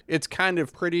like it's kind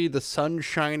of pretty, the sun's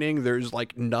shining, there's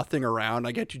like nothing around,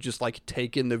 I get to just like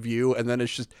take in the view, and then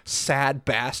it's just sad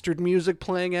bastard music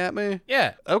playing at me.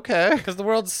 Yeah. Okay. Because the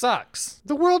world sucks.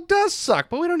 The world does suck,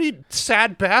 but we don't need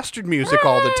sad bastard music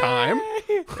all the time.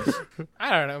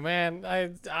 I don't know, man.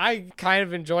 I kind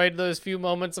of enjoyed those few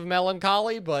moments of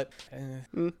melancholy, but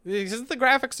because the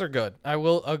graphics are good. I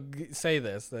will say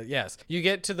this, that yes, you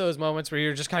get to those moments where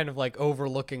you're just kind of like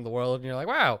overlooking the world and you're like,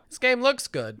 wow, this game looks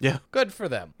good. Yeah. Good for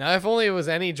them. Now, if only it was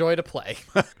any joy to play.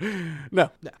 No.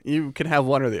 You can have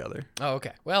one or the other. Oh,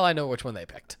 okay. Well, I know which one they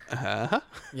picked. Uh-huh.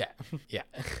 Yeah.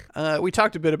 Yeah. We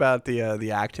talked a bit about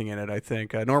the acting in it, I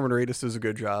think. Norman Reedus does a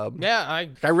good job. Yeah,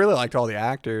 I really liked all the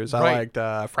actors. I Right.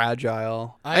 liked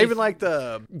Fragile. I even liked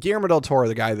Guillermo del Toro,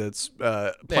 the guy that's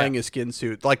playing his skin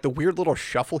suit. Like the weird little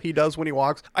shuffle he does when he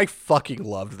walks. I fucking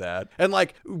loved that. And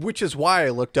like, which is why I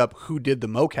looked up who did the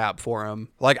mocap for him.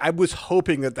 Like I was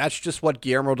hoping that that's just what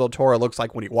Guillermo del Toro looks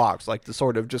like when he walks. Like the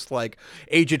sort of just like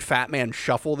aged fat man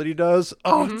shuffle that he does.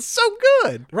 Oh, it's so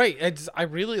good. Right. I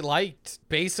really liked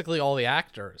basically all the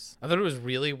actors. I thought it was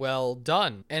really well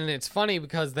done. And it's funny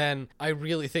because then I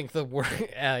really think the work,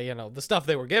 the stuff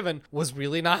they were given was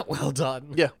really not well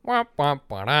done. Yeah. Wah, wah,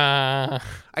 wah, da.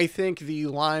 I think the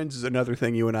lines is another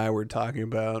thing you and I were talking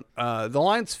about. The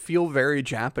lines feel very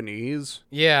Japanese.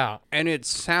 Yeah. And it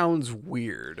sounds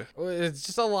weird. It's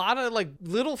just a lot of like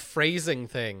little phrasing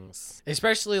things,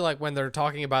 especially like when they're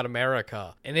talking about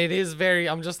America. And it is very,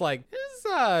 I'm just like, this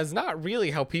is not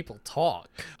really how people talk.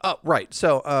 Right.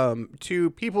 So, to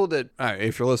people that,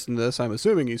 if you're listening to this, I'm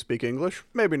assuming you speak English.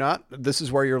 Maybe not. This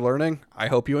is where you're learning. I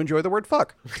hope you enjoy the word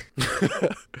fuck.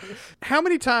 How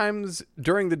many times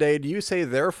during the day do you say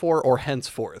therefore or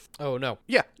henceforth? Oh, no.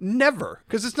 Yeah, never.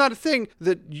 Because it's not a thing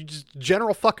that you just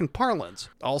general fucking parlance.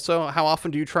 Also, how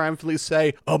often do you triumphantly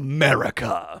say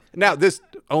America? Now, this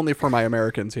only for my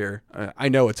Americans here. I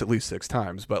know it's at least 6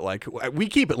 times, but like we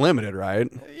keep it limited,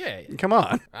 right? Yeah. Come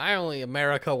on. I only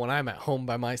America when I'm at home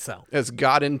by myself. As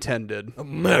God intended.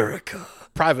 America.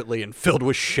 Privately and filled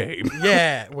with shame.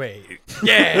 Yeah, wait.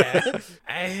 Yeah.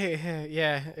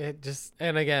 It just,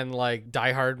 and again, like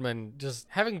Die Hardman just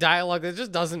having dialogue that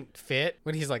just doesn't fit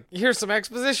when he's like, here's some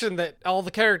exposition that all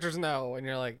the characters know, and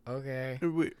you're like, okay.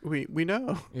 We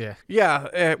know. Yeah.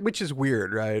 Yeah, which is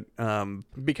weird, right?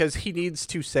 Because he needs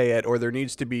to say it, or there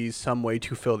needs to be some way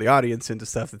to fill the audience into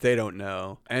stuff that they don't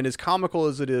know. And as comical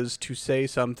as it is to say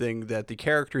something that the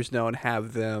characters know and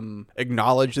have them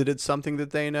acknowledge that it's something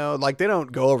that they know, like they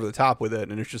don't go over the top with it,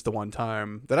 and it's just the one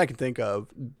time that I can think of.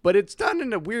 But it's done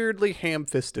in a weirdly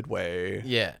ham-fisted way.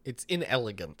 Yeah, it's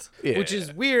inelegant. Yeah. Which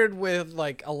is weird with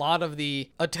like a lot of the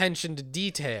attention to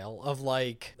detail of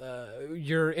like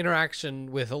your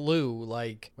interaction with Lou,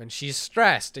 like when she's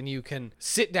stressed and you can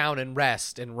sit down and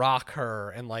rest and rock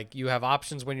her, and like you have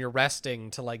options when you're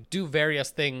resting to like do various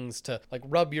things to like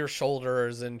rub your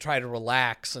shoulders and try to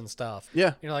relax and stuff.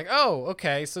 Yeah. You're like, oh,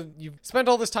 okay, so you've spent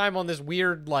all this time on this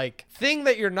weird like thing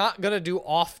that you're not gonna do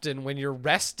often when you're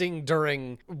resting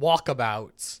during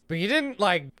walkabouts, but you didn't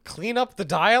like clean up the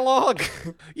dialogue.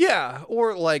 Yeah,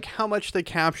 or like how much they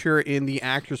capture in the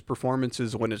actors'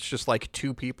 performances when it's just like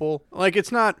 2 people. Like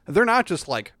they're not just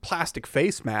like plastic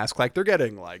face mask, like they're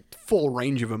getting like full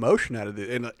range of emotion out of it,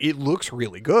 and it looks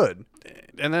really good.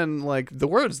 And then like the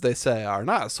words they say are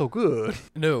not so good.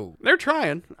 No. They're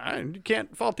trying. You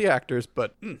can't fault the actors,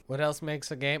 but What else makes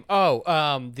a game? Oh,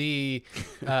 the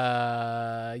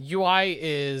UI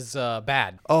is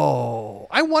bad. Oh,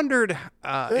 I wondered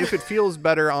if it feels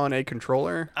better on a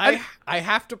controller. I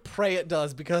have to pray it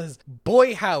does, because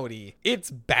boy howdy,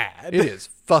 it's bad. It is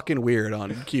fucking weird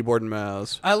on keyboard and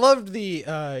mouse. I loved the,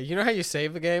 you know how you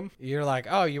save the game? You're like,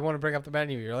 oh, you want to bring up the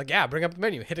menu. You're like, yeah, bring up the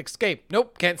menu. Hit escape.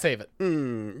 Nope, can't save it.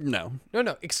 No.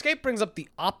 No. Escape brings up the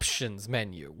options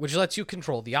menu, which lets you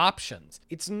control the options.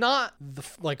 It's not the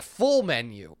like full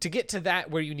menu. To get to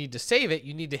that where you need to save it,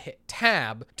 you need to hit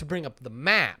tab to bring up the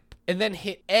map, and then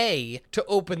hit A to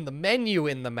open the menu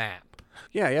in the map.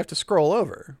 Yeah, you have to scroll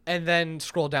over. And then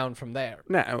scroll down from there.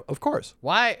 No, of course.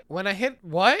 Why? When I hit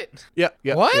what? Yeah.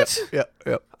 What?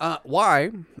 Yeah.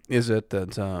 Why is it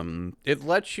that it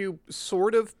lets you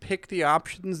sort of pick the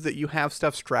options that you have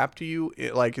stuff strapped to you,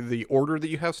 like the order that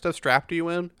you have stuff strapped to you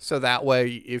in, so that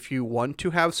way if you want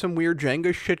to have some weird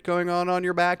Jenga shit going on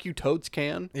your back, you totes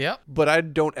can. Yep. But I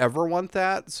don't ever want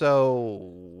that,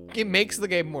 so It makes the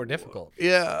game more difficult.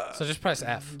 yeah. So just press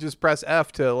F. Just press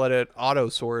F to let it auto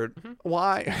sort.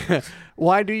 Why?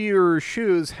 Why do your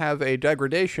shoes have a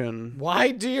degradation?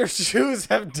 Why do your shoes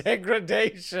have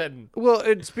degradation? Well,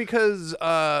 it's because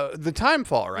the time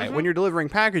fall, right? When you're delivering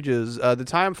packages, the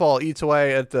time fall eats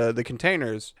away at the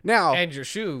containers. Now, And your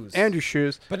shoes. and your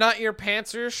shoes. But not your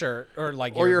pants or your shirt or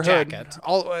like Or your hood. jacket.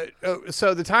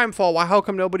 So the time fall, how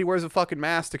come nobody wears a fucking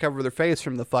mask to cover their face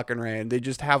from the fucking rain? They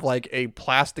just have like a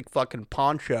plastic fucking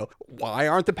poncho. Why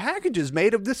aren't the packages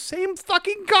made of the same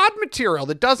fucking god material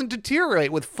that doesn't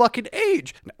deteriorate with fucking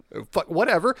age? No,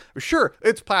 whatever. Sure,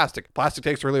 it's plastic. Plastic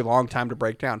takes a really long time to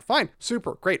break down. Fine.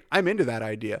 Super. Great. I'm into that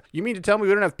idea. You mean to tell me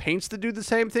we don't have paints that do the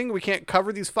same thing? We can't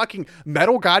cover these fucking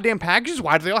metal goddamn packages?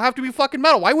 Why do they all have to be fucking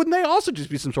metal? Why wouldn't they also just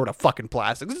be some sort of fucking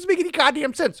plastic? This doesn't make any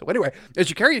goddamn sense. So anyway, as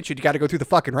you carry shit, you got to go through the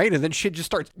fucking rain, and then shit just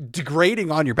starts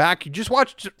degrading on your back. You just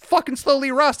watch it fucking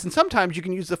slowly rust, and sometimes you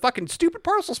can use the fucking stupid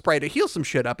parcel spray to heal some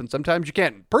shit up, and sometimes you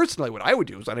can't. Personally, what I would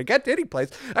do is when I get to any place,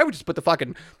 I would just put the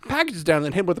fucking packages down and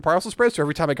then hit them with the parcel spray, so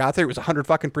every time I got there, it was 100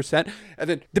 fucking percent, and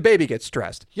then the baby gets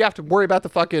stressed. You have to worry about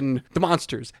the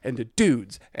monsters, and the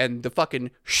dudes, and the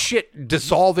fucking shit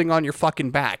dissolving on your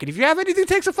fucking back. And if you have anything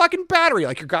that takes a fucking battery,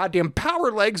 like your goddamn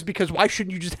power legs, because why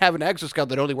shouldn't you just have an exoskeleton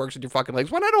that only works with your fucking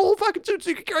legs? Why not a whole fucking suit so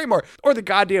you can carry more? Or the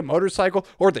goddamn motorcycle,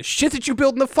 or the shit that you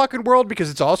build in the fucking world, because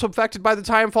it's also affected by the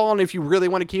time fall, and if you really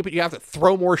want to keep it, you have to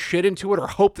throw more shit into it, or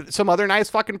hope that some other nice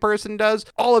fucking person does.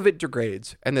 All of it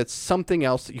degrades, and that's something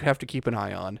else that you have to keep an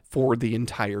eye on for the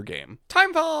entire game.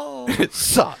 Timefall. It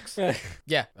sucks.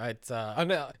 Yeah, it's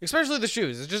especially the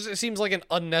shoes. It seems like an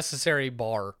unnecessary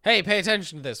bar. Hey, pay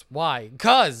attention to this. Why?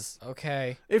 'Cause.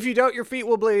 Okay. If you don't, your feet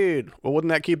will bleed. Well,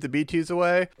 wouldn't that keep the BTs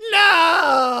away?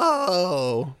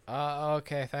 No!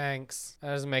 Okay, thanks. That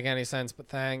doesn't make any sense, but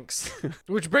thanks.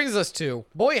 Which brings us to,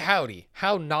 boy howdy,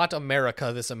 how not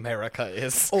America this America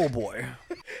is. Oh boy.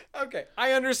 Okay,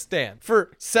 I understand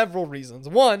for several reasons.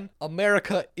 One,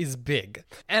 America is big.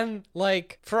 And,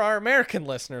 like, for our American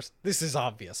listeners, this is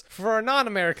obvious. For our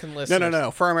non-American listeners...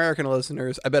 No. For our American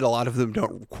listeners, I bet a lot of them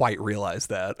don't quite realize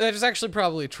that. That is actually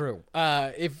probably true.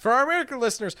 If for our American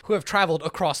listeners who have traveled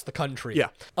across the country, Yeah.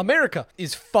 America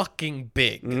is fucking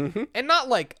big. Mm-hmm. And not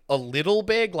like a little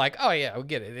big, like, oh yeah, we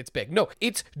get it, it's big. No,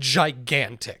 it's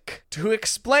gigantic. To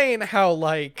explain how,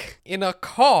 like, in a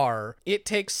car, it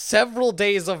takes several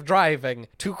days of driving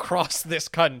to cross this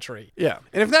country. Yeah.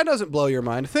 And if that doesn't blow your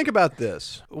mind, think about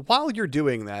this. While you're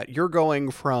doing that, you're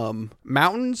going from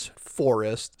mountains,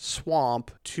 forest,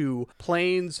 swamp, to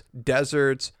plains,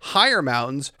 deserts, higher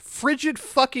mountains, frigid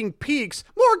fucking peaks,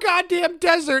 more goddamn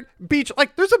desert, beach.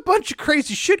 Like, there's a bunch of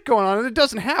crazy shit going on, and it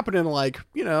doesn't happen in, like,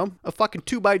 you know, a fucking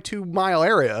 2x2 mile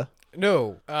area.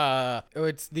 No,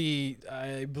 it's the,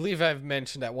 I believe I've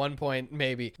mentioned at one point,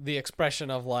 maybe, the expression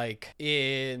of, like,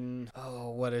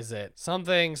 what is it?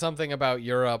 Something about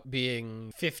Europe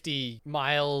being 50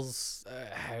 miles,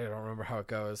 I don't remember how it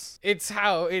goes. It's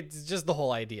just the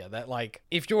whole idea that, like,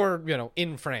 if you're, you know,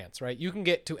 in France, right, you can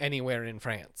get to anywhere in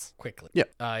France quickly. Yeah.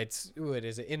 What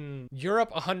is it? In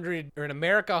Europe, in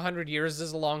America, 100 years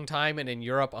is a long time, and in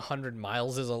Europe, 100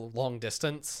 miles is a long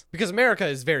distance. Because America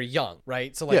is very young,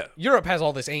 right? So, like, Yeah. Europe has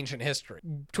all this ancient history.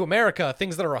 To America,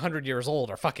 things that are 100 years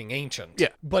old are fucking ancient. Yeah.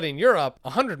 But in Europe,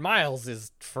 100 miles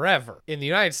is forever. In the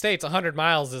United States, 100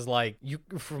 miles is like,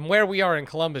 from where we are in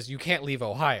Columbus, you can't leave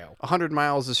Ohio. 100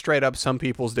 miles is straight up some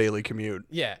people's daily commute.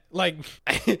 Yeah, like,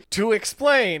 to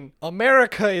explain,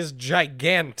 America is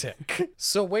gigantic.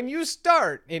 So when you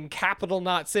start in capital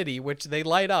not city, which they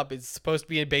light up, it's supposed to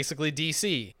be in basically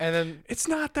DC, and then... It's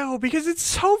not, though, because it's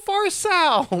so far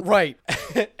south. Right.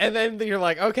 And then you're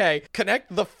like, okay,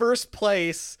 connect the first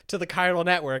place to the chiral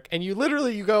network, and you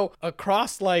go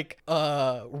across, like,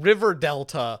 a river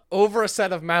delta over a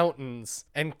set of mountains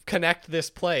and connect this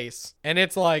place, and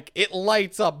it's like, it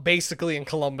lights up basically in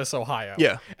Columbus, Ohio.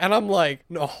 Yeah. And I'm like,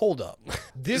 no, hold up.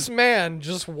 This man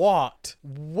just walked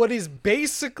what is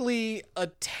basically a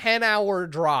 10-hour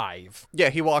drive. Yeah,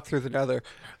 he walked through the nether.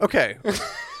 Okay.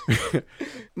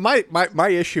 My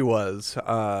issue was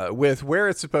with where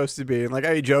it's supposed to be, and like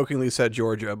I jokingly said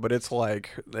Georgia, but it's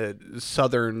like the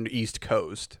southern east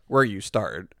coast where you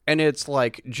start, and it's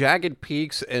like jagged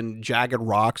peaks and jagged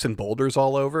rocks and boulders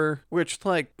all over, which,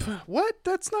 like, what?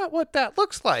 That's not what that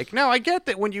looks like. Now I get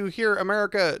that when you hear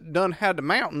America done had the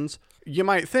mountains, you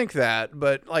might think that,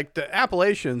 but like the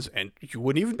Appalachians, and you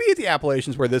wouldn't even be at the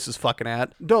Appalachians where this is fucking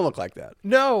at, don't look like that.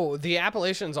 No, the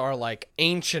Appalachians are like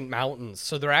ancient mountains,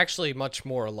 so they're actually much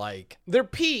more like, they're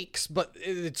peaks, but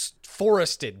it's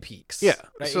forested peaks. Yeah.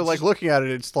 Right? So It's like looking at it,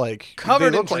 it's like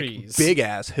covered they in look trees. like big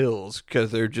ass hills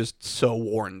because they're just so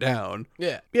worn down.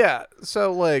 Yeah. Yeah.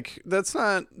 So like that's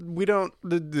not,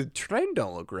 the train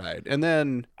don't look right. And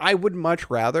then I would much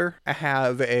rather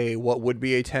have what would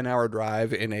be a 10-hour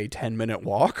drive in a 10-minute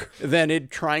walk than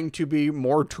it trying to be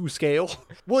more to scale.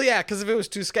 Well, yeah, because if it was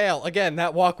to scale, again,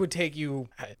 that walk would take you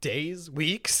days,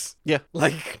 weeks. Yeah.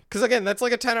 Like, because again, that's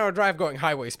like a 10-hour drive going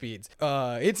highway speeds.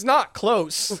 It's not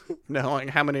close. No, like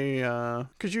how many,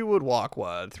 because you would walk,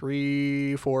 what,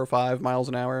 3, 4, 5 miles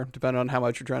an hour, depending on how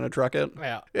much you're trying to truck it.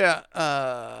 Yeah.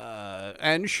 Yeah.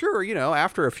 And sure,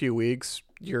 after a few weeks,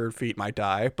 your feet might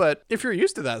die. But if you're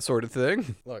used to that sort of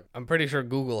thing. Look, I'm pretty sure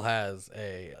Google has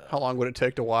a... How long would it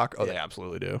take to walk? Oh, yeah. They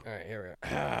absolutely do. All right, here we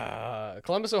go.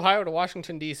 Columbus, Ohio to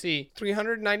Washington, D.C.,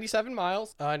 397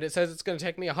 miles. And it says it's going to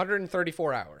take me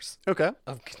 134 hours. Okay.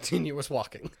 Of continuous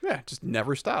walking. Yeah, just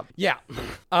never stop. Yeah.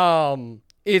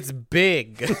 It's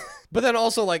big. But then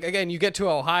also, like, again, you get to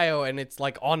Ohio and it's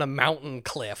like on a mountain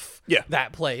cliff. Yeah.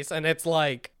 That place. And it's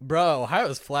like, bro,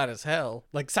 Ohio's flat as hell.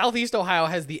 Like, Southeast Ohio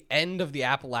has the end of the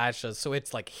Appalachians, so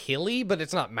it's like hilly, but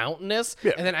it's not mountainous.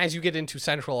 Yeah. And then as you get into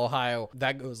central Ohio,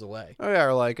 that goes away. Oh, yeah,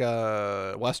 or like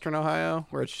Western Ohio,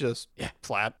 where it's just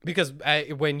flat. Because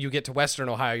when you get to Western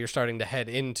Ohio, you're starting to head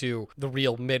into the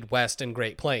real Midwest and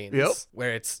Great Plains. Yep.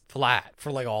 Where it's flat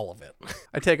for, like, all of it.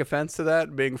 I take offense to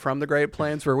that, being from the Great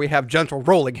Plains, where we have gentle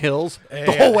rolling hills. hills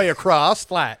the whole way across.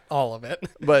 Flat, all of it.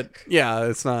 But yeah,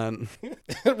 it's not.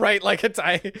 Right, like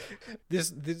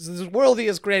this world he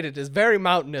has created is very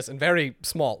mountainous and very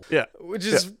small. Yeah. Which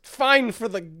is fine for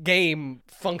the game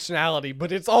functionality,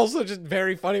 but it's also just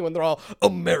very funny when they're all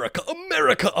America,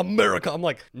 America, America. I'm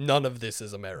like, none of this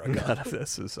is America. None of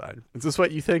this is fine. Is this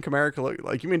what you think America look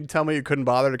like? You mean to tell me you couldn't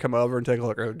bother to come over and take a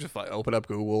look, or just like open up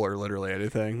Google or literally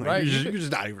anything? Like, Right. You're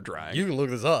just not even trying. You can look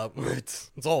this up.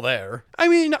 It's all there. I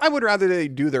mean, I would rather they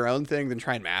do their own thing than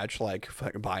try and match like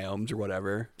fucking biomes or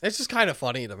whatever. It's just kind of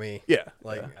funny to me. Yeah.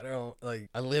 Like, I don't, like,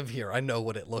 I live here. I know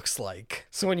what it looks like.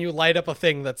 So when you light up a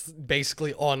thing that's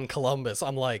basically on Columbus,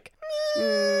 I'm like,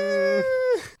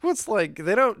 What's like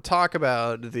they don't talk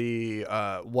about the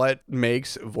what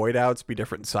makes void outs be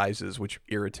different sizes, which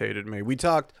irritated me. We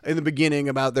talked in the beginning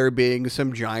about there being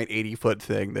some giant 80-foot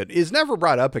thing that is never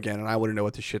brought up again, and I want to know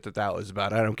what the shit that was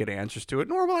about. I don't get answers to it,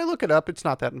 nor will I look it up. It's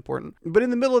not that important. But in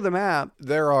the middle of the map,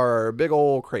 there are big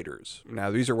old craters.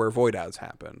 Now these are where void outs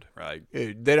happened, right?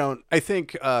 They don't. I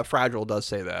think Fragile does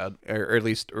say that, or at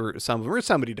least, or some of them, or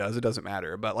somebody does. It doesn't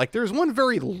matter. But like, there's one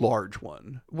very large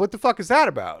one. What the fuck is that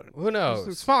about? who knows?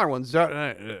 The smaller ones don't.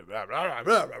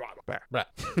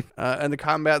 And the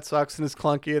combat sucks and is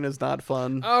clunky and is not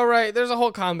fun. All right, there's a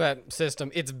whole combat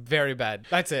system. It's very bad.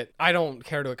 That's it. I don't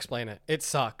care to explain it. It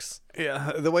sucks.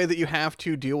 Yeah, the way that you have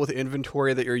to deal with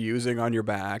inventory that you're using on your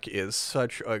back is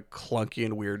such a clunky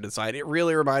and weird design. It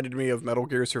really reminded me of Metal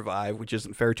Gear Survive, which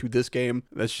isn't fair to this game.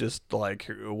 That's just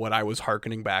like what I was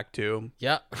hearkening back to.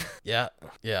 Yeah. Yeah.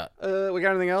 We got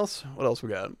anything else? What else we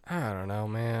got? I don't know,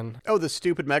 man. Oh, the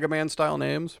stupid Mega Man style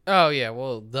names. Oh, yeah,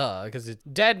 well, duh, because it's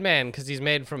Dead Man because he's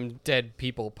made from dead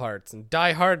people parts, and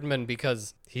Die Hardman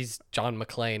because he's John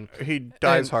McClane. He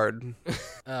dies hard.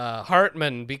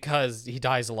 Hartman because he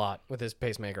dies a lot with his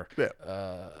pacemaker. Yeah.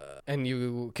 And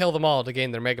you kill them all to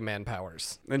gain their Mega Man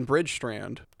powers. And Bridge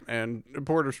Strand. And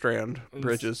Porter Strand.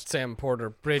 Bridges. Sam Porter,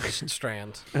 Bridge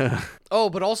Strand. Oh,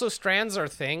 but also strands are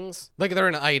things. Like they're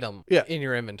an item in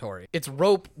your inventory. It's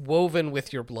rope woven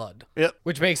with your blood. Yep.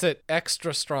 Which makes it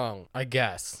extra strong, I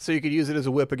guess. So you could use it as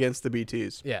a whip against the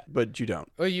BTs. Yeah. But you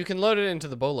don't. Well, you can load it into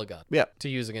the bola gun. Yeah. To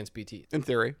use against BTs. In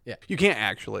theory. Yeah. You can't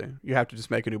actually. You have to just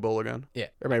make a new bola gun. Yeah.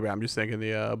 Or maybe I'm just thinking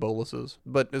the boluses.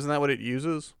 But isn't that what it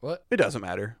uses? What? It doesn't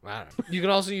matter. I don't know. You can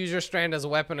also use your strand as a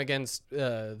weapon against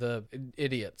the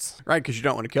idiots. Right, because you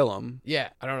don't want to kill them. Yeah,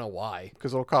 I don't know why.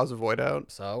 Because it'll cause a void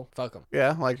out. So, fuck them.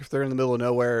 Yeah, like if they're in the middle of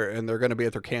nowhere and they're going to be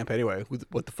at their camp anyway,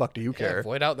 what the fuck do you Yeah, care?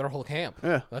 void out their whole camp.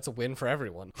 Yeah. That's a win for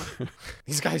everyone.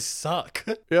 These guys suck.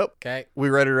 Yep. Okay. We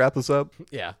ready to wrap this up?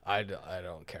 Yeah, I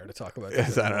don't care to talk about Yes,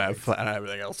 this. I don't have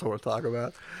anything else to want to talk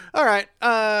about. All right.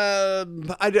 I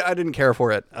didn't care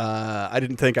for it. I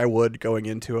didn't think I would going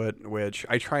into it, which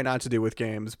I try not to do with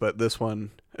games, but this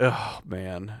one, oh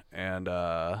man. And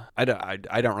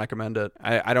I don't recommend it.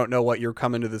 I don't know what you're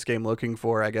coming to this game looking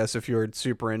for. I guess if you're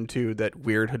super into that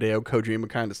weird Hideo Kojima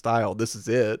kind of style, this is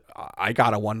it. I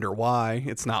gotta wonder why.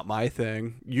 It's not my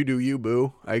thing. You do you,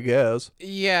 boo, I guess.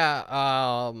 Yeah,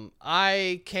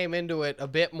 I came into it a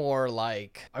bit more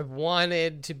like I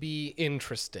wanted to be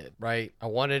interested, right? I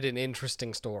wanted an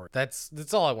interesting story. That's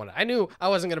all I wanted. I knew I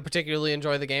wasn't going to particularly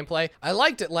enjoy the gameplay. I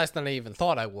liked it less than I even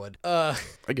thought I would. I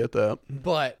get that.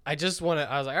 But I was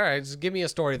like, all right, just give me a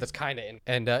story that's kind of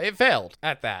and it failed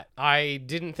at that. I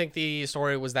didn't think the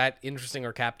story was that interesting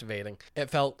or captivating. It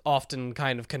felt often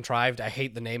kind of contrived. I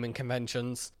hate the naming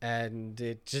conventions, and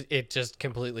it just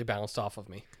completely bounced off of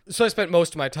me. So I spent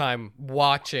most of my time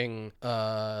rewatching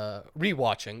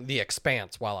The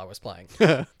Expanse while I was playing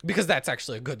because that's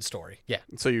actually a good story. Yeah.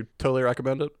 So you totally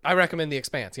recommend it? I recommend The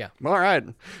Expanse. Yeah. All right.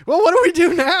 Well, what do we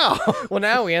do now? Well,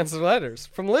 now we answer letters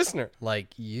from listener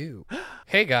like you.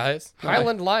 Hey guys,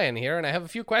 Highland Lion here, and I have a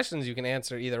few questions you can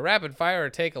answer either rapid fire or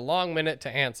take a long minute to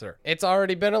answer. It's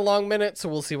already been a long minute, so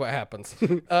we'll see what happens.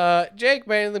 Jake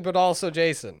mainly, but also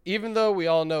Jason. Even though we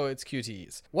all know it's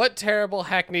QTEs, what terrible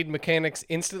hackneyed mechanics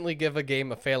instantly give a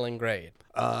game a failing grade?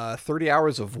 30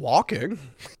 hours of walking.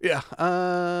 Yeah.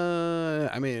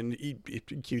 I mean,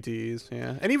 QTs.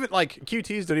 Yeah. And even like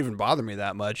QTs don't even bother me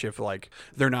that much if like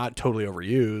they're not totally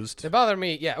overused. They bother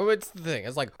me. Yeah. It's the thing.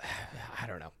 It's like, I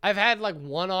don't know. I've had like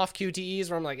one-off QTEs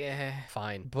where I'm like,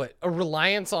 fine. But a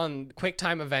reliance on quick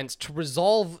time events to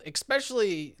resolve,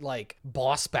 especially like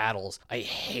boss battles, I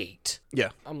hate.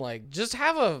 Yeah. I'm like, just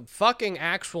have a fucking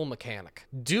actual mechanic.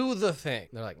 Do the thing.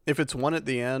 They're like, if it's one at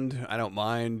the end, I don't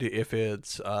mind. If it's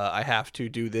I have to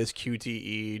do this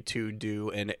QTE to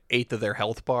do an eighth of their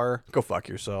health bar, go fuck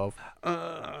yourself.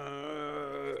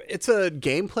 It's a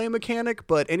gameplay mechanic,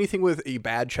 but anything with a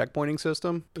bad checkpointing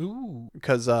system. Ooh.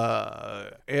 Because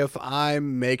if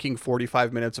I'm making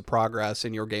 45 minutes of progress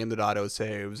in your game that auto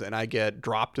saves and I get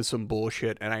dropped to some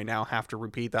bullshit and I now have to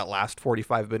repeat that last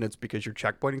 45 minutes because your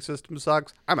checkpointing system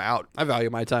sucks, I'm out. I value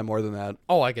my time more than that.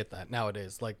 Oh, I get that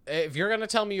nowadays. Like, if you're going to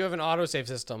tell me you have an autosave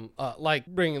system, like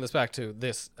bringing this back to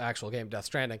this actual game, Death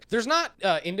Stranding, there's not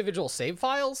individual save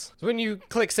files. So when you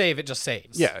click save, it just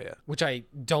saves. Yeah. Which I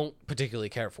don't particularly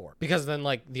care for, because then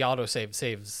like the autosave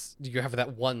saves, you have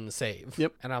that one save.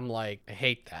 Yep. And I'm like, I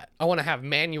hate that. I want to have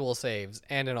manual saves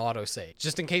and an autosave,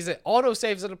 just in case it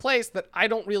autosaves at a place that I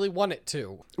don't really want it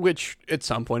to. Which at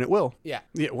some point it will. Yeah.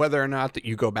 Whether or not that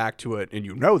you go back to it and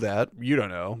you know that, you don't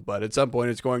know. But at some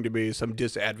point it's going to be some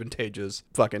disadvantageous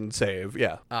fucking save.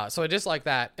 Yeah. So I dislike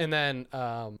that. And then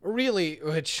really,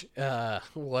 which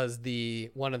was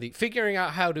one of the figuring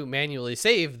out how to manually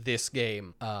save this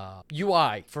game,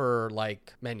 UI for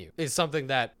like menu is something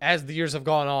that as the years have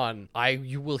gone on,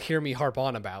 you will hear me harp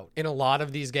on about. In a lot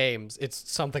of these games,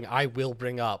 it's something I will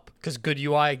bring up because good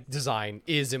UI design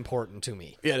is important to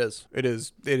me. Yeah, it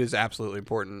is. It is absolutely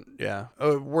important. Yeah.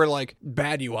 Where like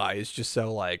bad UI is just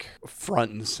so like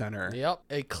front and center. Yep.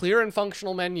 A clear and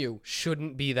functional menu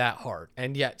shouldn't be that hard.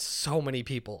 And yet so many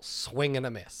people swing and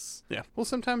a miss. Yeah. Well,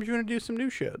 sometimes you want to do some new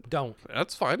shit. Don't.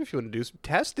 That's fine if you want to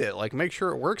test it. Like make sure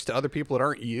it works to other people that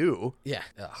aren't you. Yeah.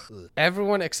 Ugh.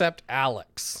 Everyone except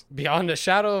Alex. Beyond a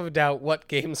shadow of a doubt, what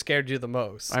game scared you the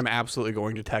most? I'm absolutely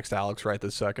going to text Alex right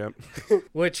this second.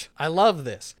 Which, I love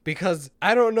this, because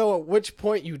I don't know at which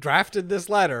point you drafted this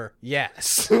letter.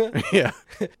 Yes. Yeah.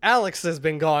 Alex has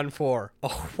been gone for a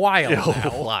while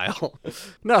now.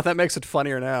 No, that makes it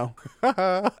funnier now.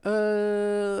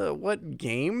 What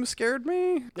game scared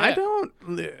me? Yeah. I don't.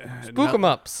 Spook 'em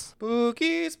ups.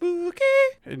 Spooky.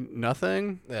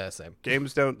 Nothing. Yeah, same.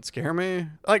 Games don't scare me.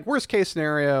 Like worst case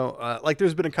scenario, like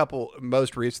there's been a couple.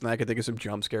 Most recently, I could think of some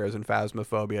jump scares and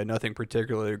Phasmophobia. Nothing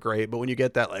particularly great, but when you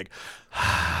get that like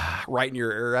right in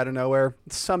your ear out of nowhere,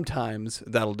 sometimes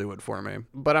that'll do it for me.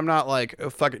 But I'm not like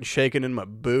fucking shaking in my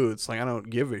boots. Like I don't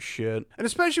give a shit. And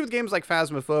especially with games like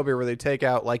Phasmophobia, where they take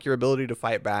out like your ability to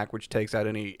fight back, which takes out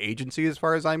any agency as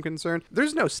far as I'm concerned.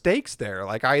 There's no stakes there.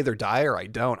 Like I either die or I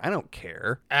don't. I don't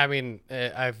care. I mean,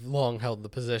 I've long held the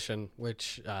position,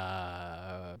 which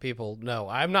people know.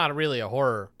 I'm not really a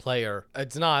horror player.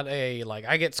 It's not like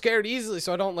I get scared easily,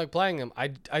 so I don't like playing them.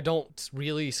 I don't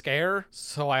really scare,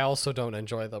 so I also don't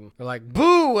enjoy them. They're like,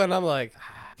 boo! And I'm like,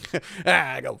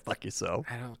 Go fuck yourself.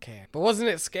 I don't care. But wasn't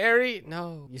it scary?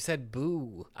 No, you said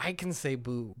boo. I can say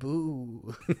boo.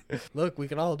 Boo. Look, we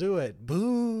can all do it.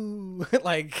 Boo.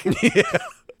 Like, Yeah.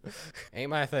 ain't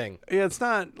my thing. Yeah, it's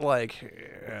not like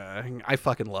I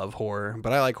fucking love horror,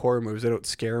 but I like horror movies that don't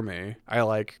scare me. I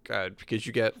like because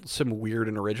you get some weird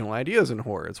and original ideas in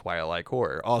horror. It's why I like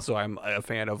horror. Also, I'm a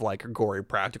fan of like gory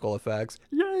practical effects.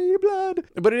 Yay, blood!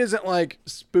 But it isn't like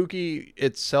spooky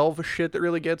itself shit that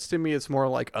really gets to me. It's more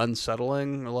like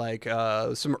unsettling, like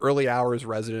some early hours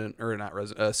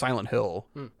Silent Hill,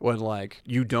 when like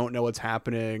you don't know what's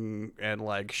happening and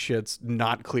like shit's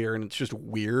not clear and it's just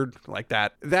weird, like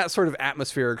that sort of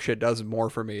atmospheric shit does more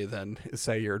for me than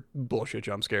say your bullshit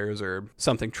jump scares or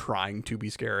something trying to be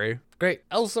scary. Great.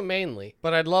 Elsa mainly,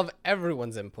 but I'd love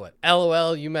everyone's input.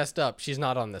 LOL, you messed up. She's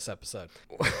not on this episode.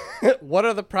 What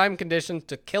are the prime conditions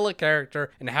to kill a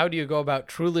character, and how do you go about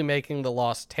truly making the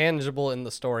loss tangible in the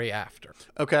story after?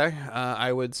 Okay,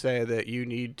 I would say that you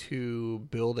need to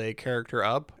build a character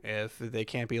up. If they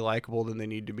can't be likable, then they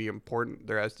need to be important.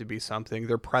 There has to be something.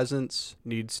 Their presence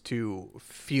needs to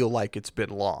feel like it's been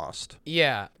lost.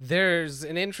 Yeah, there's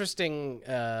an interesting,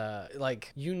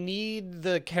 you need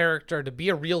the character to be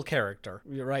a real character.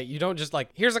 You're right. You don't just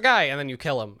like, here's a guy, and then you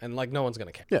kill him, and like no one's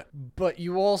gonna care. Yeah. But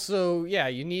you also,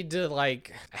 you need to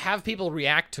like have people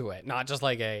react to it, not just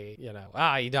like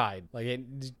he died. Like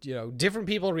different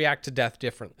people react to death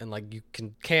different, and like you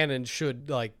can and should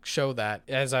like show that.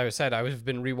 As I said, I've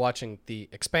been rewatching The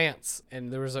Expanse,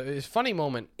 and there was a funny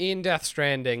moment in Death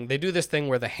Stranding. They do this thing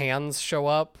where the hands show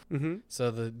up. Mm-hmm. So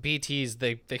the BTs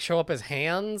they show up as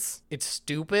hands. It's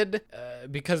stupid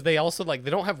because they also like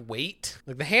they don't have weight.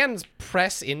 Like the hands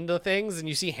press into things and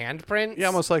you see handprints. Yeah,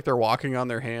 almost like they're walking on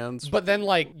their hands. But then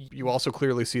like you also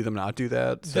clearly see them not do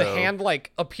that. So. The hand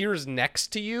like appears next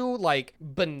to you, like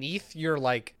beneath your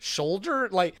like shoulder.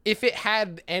 Like if it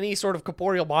had any sort of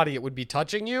corporeal body, it would be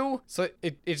touching you. So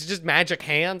it's just magic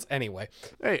hands. Anyway.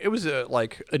 Hey, it was a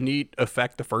neat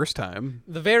effect the first time.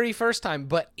 The very first time.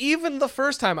 But even the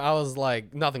first time I was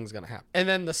like, nothing's gonna happen. And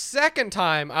then the second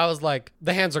time I was like,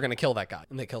 the hands are gonna kill that guy.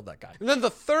 And they killed that guy. And then the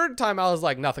third time I was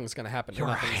like, nothing's gonna happen. You're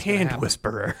a hand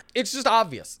whisperer. It's just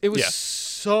obvious. It was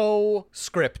so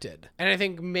scripted. And I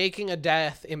think making a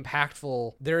death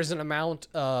impactful, there's an amount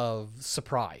of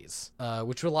surprise,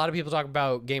 which a lot of people talk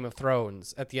about Game of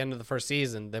Thrones at the end of the first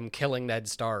season, them killing Ned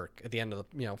Stark at the end of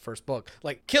the first book.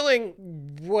 Like,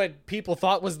 killing what people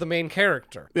thought was the main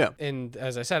character. Yeah. And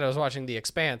as I said, I was watching The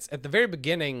Expanse. At the very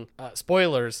beginning,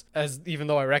 spoilers, even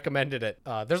though I recommended it,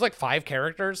 there's like 5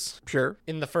 characters. Sure.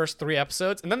 In the first 3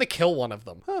 episodes, and then they kill one of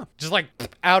them. Huh. Just like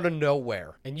out of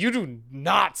nowhere. And you do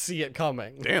not see it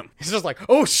coming. Damn. It's just like,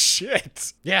 oh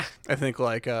shit. Yeah. I think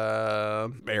like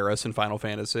Eris in Final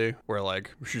Fantasy, where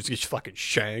like she just gets fucking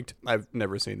shanked. I've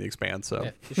never seen The Expanse, so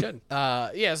Yeah, you should.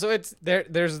 Yeah, so it's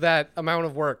there's that amount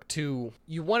of work to,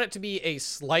 you want it to be a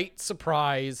slight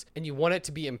surprise and you want it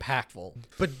to be impactful,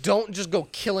 but don't just go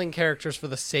killing characters for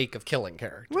the sake of killing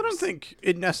characters. Well, I don't think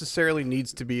it necessarily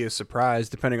needs to be a surprise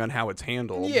depending on how it's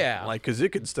handled. Yeah. Like, because it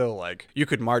could still, like, you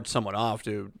could march someone off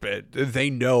to, they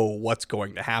know what's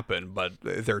going to happen, but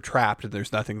they're trapped and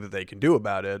there's nothing that they can do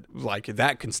about it. Like,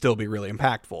 that can still be really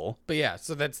impactful. But yeah,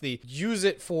 so that's the use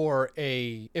it for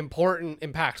a important,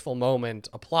 impactful moment,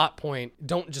 a plot point.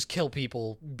 Don't just kill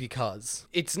people because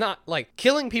it's not like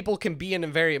killing people can be in a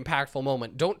very impactful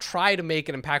moment. Don't try to make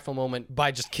an impactful moment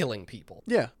by just killing people.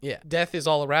 Yeah. Yeah. Death is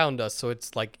all around us. So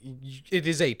it's like, it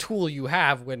is a tool you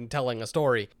have when telling a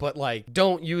story, but like,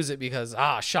 don't use it because,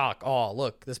 shock. Oh,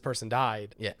 look, this person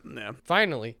died. Yeah. Yeah.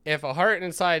 Finally, if a heart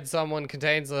inside someone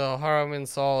contains a human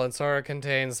soul and Sora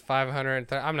contains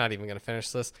 530, I'm not even going to finish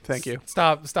this. Thank you.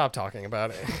 Stop talking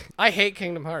about it. I hate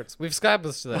Kingdom Hearts. We've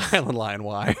established this. Island Lion,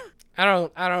 why? I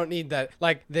don't need that.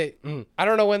 Like, I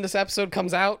don't know when this episode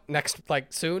comes out next,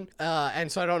 like soon.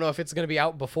 And so I don't know if it's going to be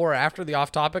out before or after the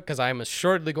off topic, because I am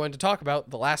assuredly going to talk about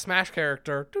the last Smash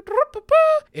character.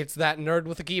 It's that nerd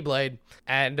with a keyblade,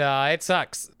 and it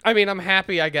sucks. I mean, I'm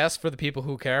happy, I guess, for the people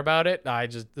who care about it. I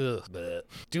just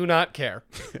do not care.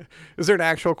 Is there an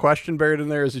actual question buried in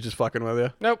there, or is he just fucking with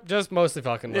you? Nope, just mostly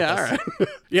fucking with us. Yeah, all right.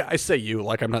 Yeah, I say you,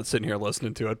 like I'm not sitting here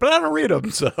listening to it, but I don't read them,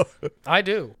 so. I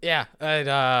do. Yeah.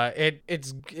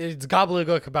 It's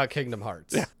gobbledygook about Kingdom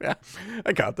Hearts. Yeah,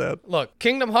 I got that. Look,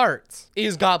 Kingdom Hearts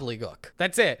is gobbledygook.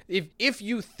 That's it. If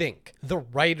you think the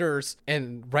writers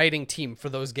and writing team for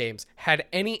those games had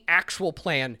any actual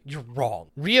plan, you're wrong.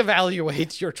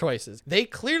 Reevaluate your choices. They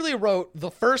clearly wrote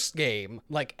the first game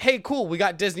like, hey, cool, we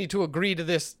got Disney to agree to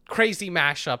this crazy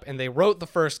mashup, and they wrote the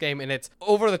first game, and it's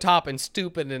over the top and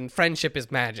stupid, and friendship is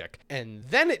magic. And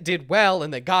then it did well,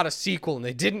 and they got a sequel, and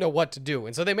they didn't know what to do,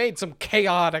 and so they made some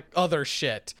chaotic other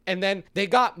shit, and then they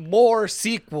got more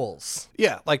sequels.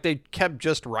 Yeah, like they kept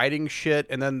just writing shit,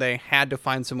 and then they had to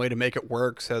find some way to make it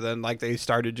work, so then like they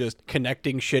started just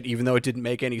connecting shit even though it didn't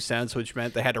make any sense, which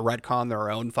meant they had to retcon their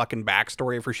own fucking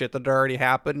backstory for shit that had already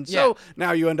happened. Yeah. So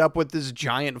now you end up with this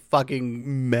giant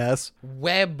fucking mess.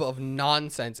 Web of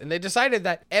nonsense. And they decided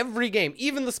that every game,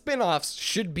 even the spin-offs,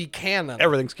 should be canon.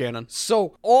 Everything's canon.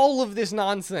 So all of this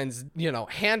nonsense,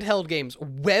 handheld games,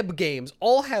 web games,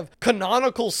 all have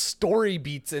canonical story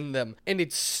beats in them, and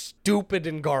it's stupid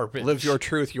and garbage. Live your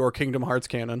truth, your Kingdom Hearts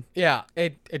canon. Yeah,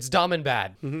 it's dumb and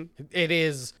bad. Mm-hmm. It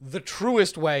is the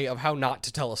truest way of how not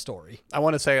to tell a story. I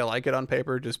want to say I like it on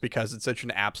paper just because it's such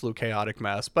an absolute chaotic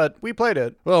mess, but we played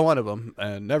it. Well, one of them,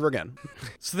 and never again.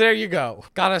 So there you go.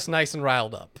 Got us nice and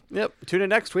riled up. Yep. Tune in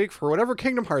next week for whatever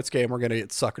Kingdom Hearts game we're going to get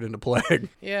suckered into playing.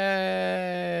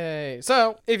 Yay.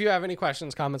 So if you have any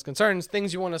questions, comments, concerns,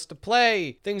 things you want us to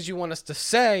play, things you want us to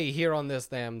say here on this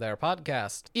There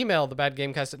podcast, email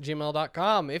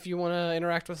thebadgamecast@gmail.com. If you want to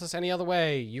interact with us any other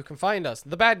way, you can find us,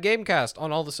 The Bad Gamecast,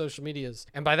 on all the social medias.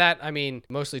 And by that, I mean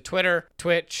mostly Twitter,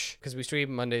 Twitch, because we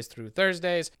stream Mondays through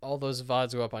Thursdays. All those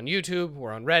VODs go up on YouTube.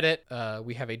 We're on Reddit.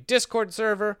 We have a Discord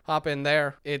server. Hop in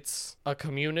there. It's a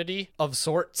community of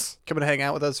sorts. Come and hang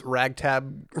out with us,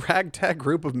 ragtag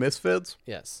group of misfits.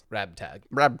 Yes, Rabtag.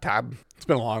 Rabtab. It's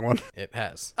been a long one. It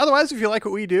has. Otherwise, if you like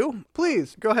what we do,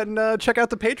 please go ahead and check out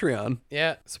the Patreon.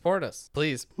 Yeah, support us.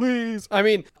 Please. Please. I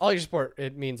mean, all your support,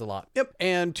 it means a lot. Yep.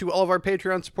 And to all of our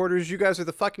Patreon supporters, you guys are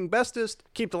the fucking bestest.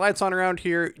 Keep the lights on around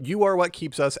here. You are what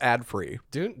keeps us ad-free.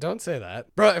 Dude, don't say that.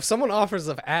 Bro, if someone offers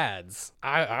us ads,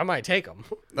 I might take them.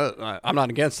 I'm not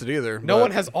against it either. No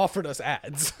one has offered us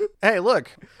ads. Hey,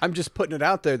 look, I'm just putting it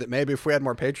out there that maybe if we had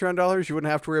more Patreon dollars, you wouldn't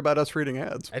have to worry about us reading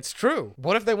ads. It's true.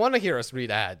 What if they want to hear us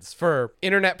read ads for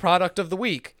Internet Product of the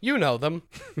Week? You know them.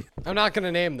 I'm not going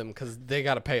to name them because they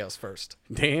got to pay us first.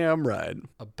 Damn right.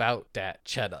 About that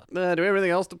cheddar. Do we have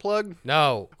anything else to plug?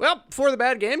 No. Well, for the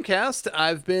Bad Gamecast,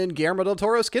 I've been Guillermo del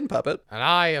Toro Skin Puppet. And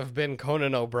I have been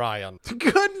Conan O'Brien.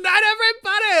 Good night,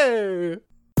 everybody!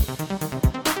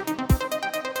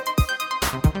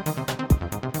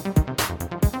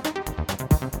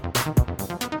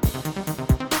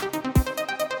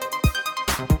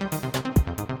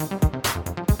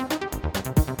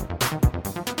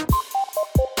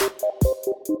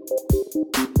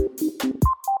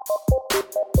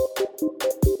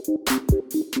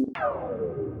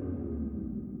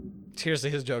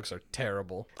 Seriously, his jokes are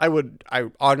terrible. I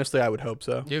honestly would hope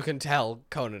so. You can tell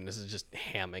Conan is just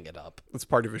hamming it up. It's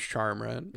part of his charm, right?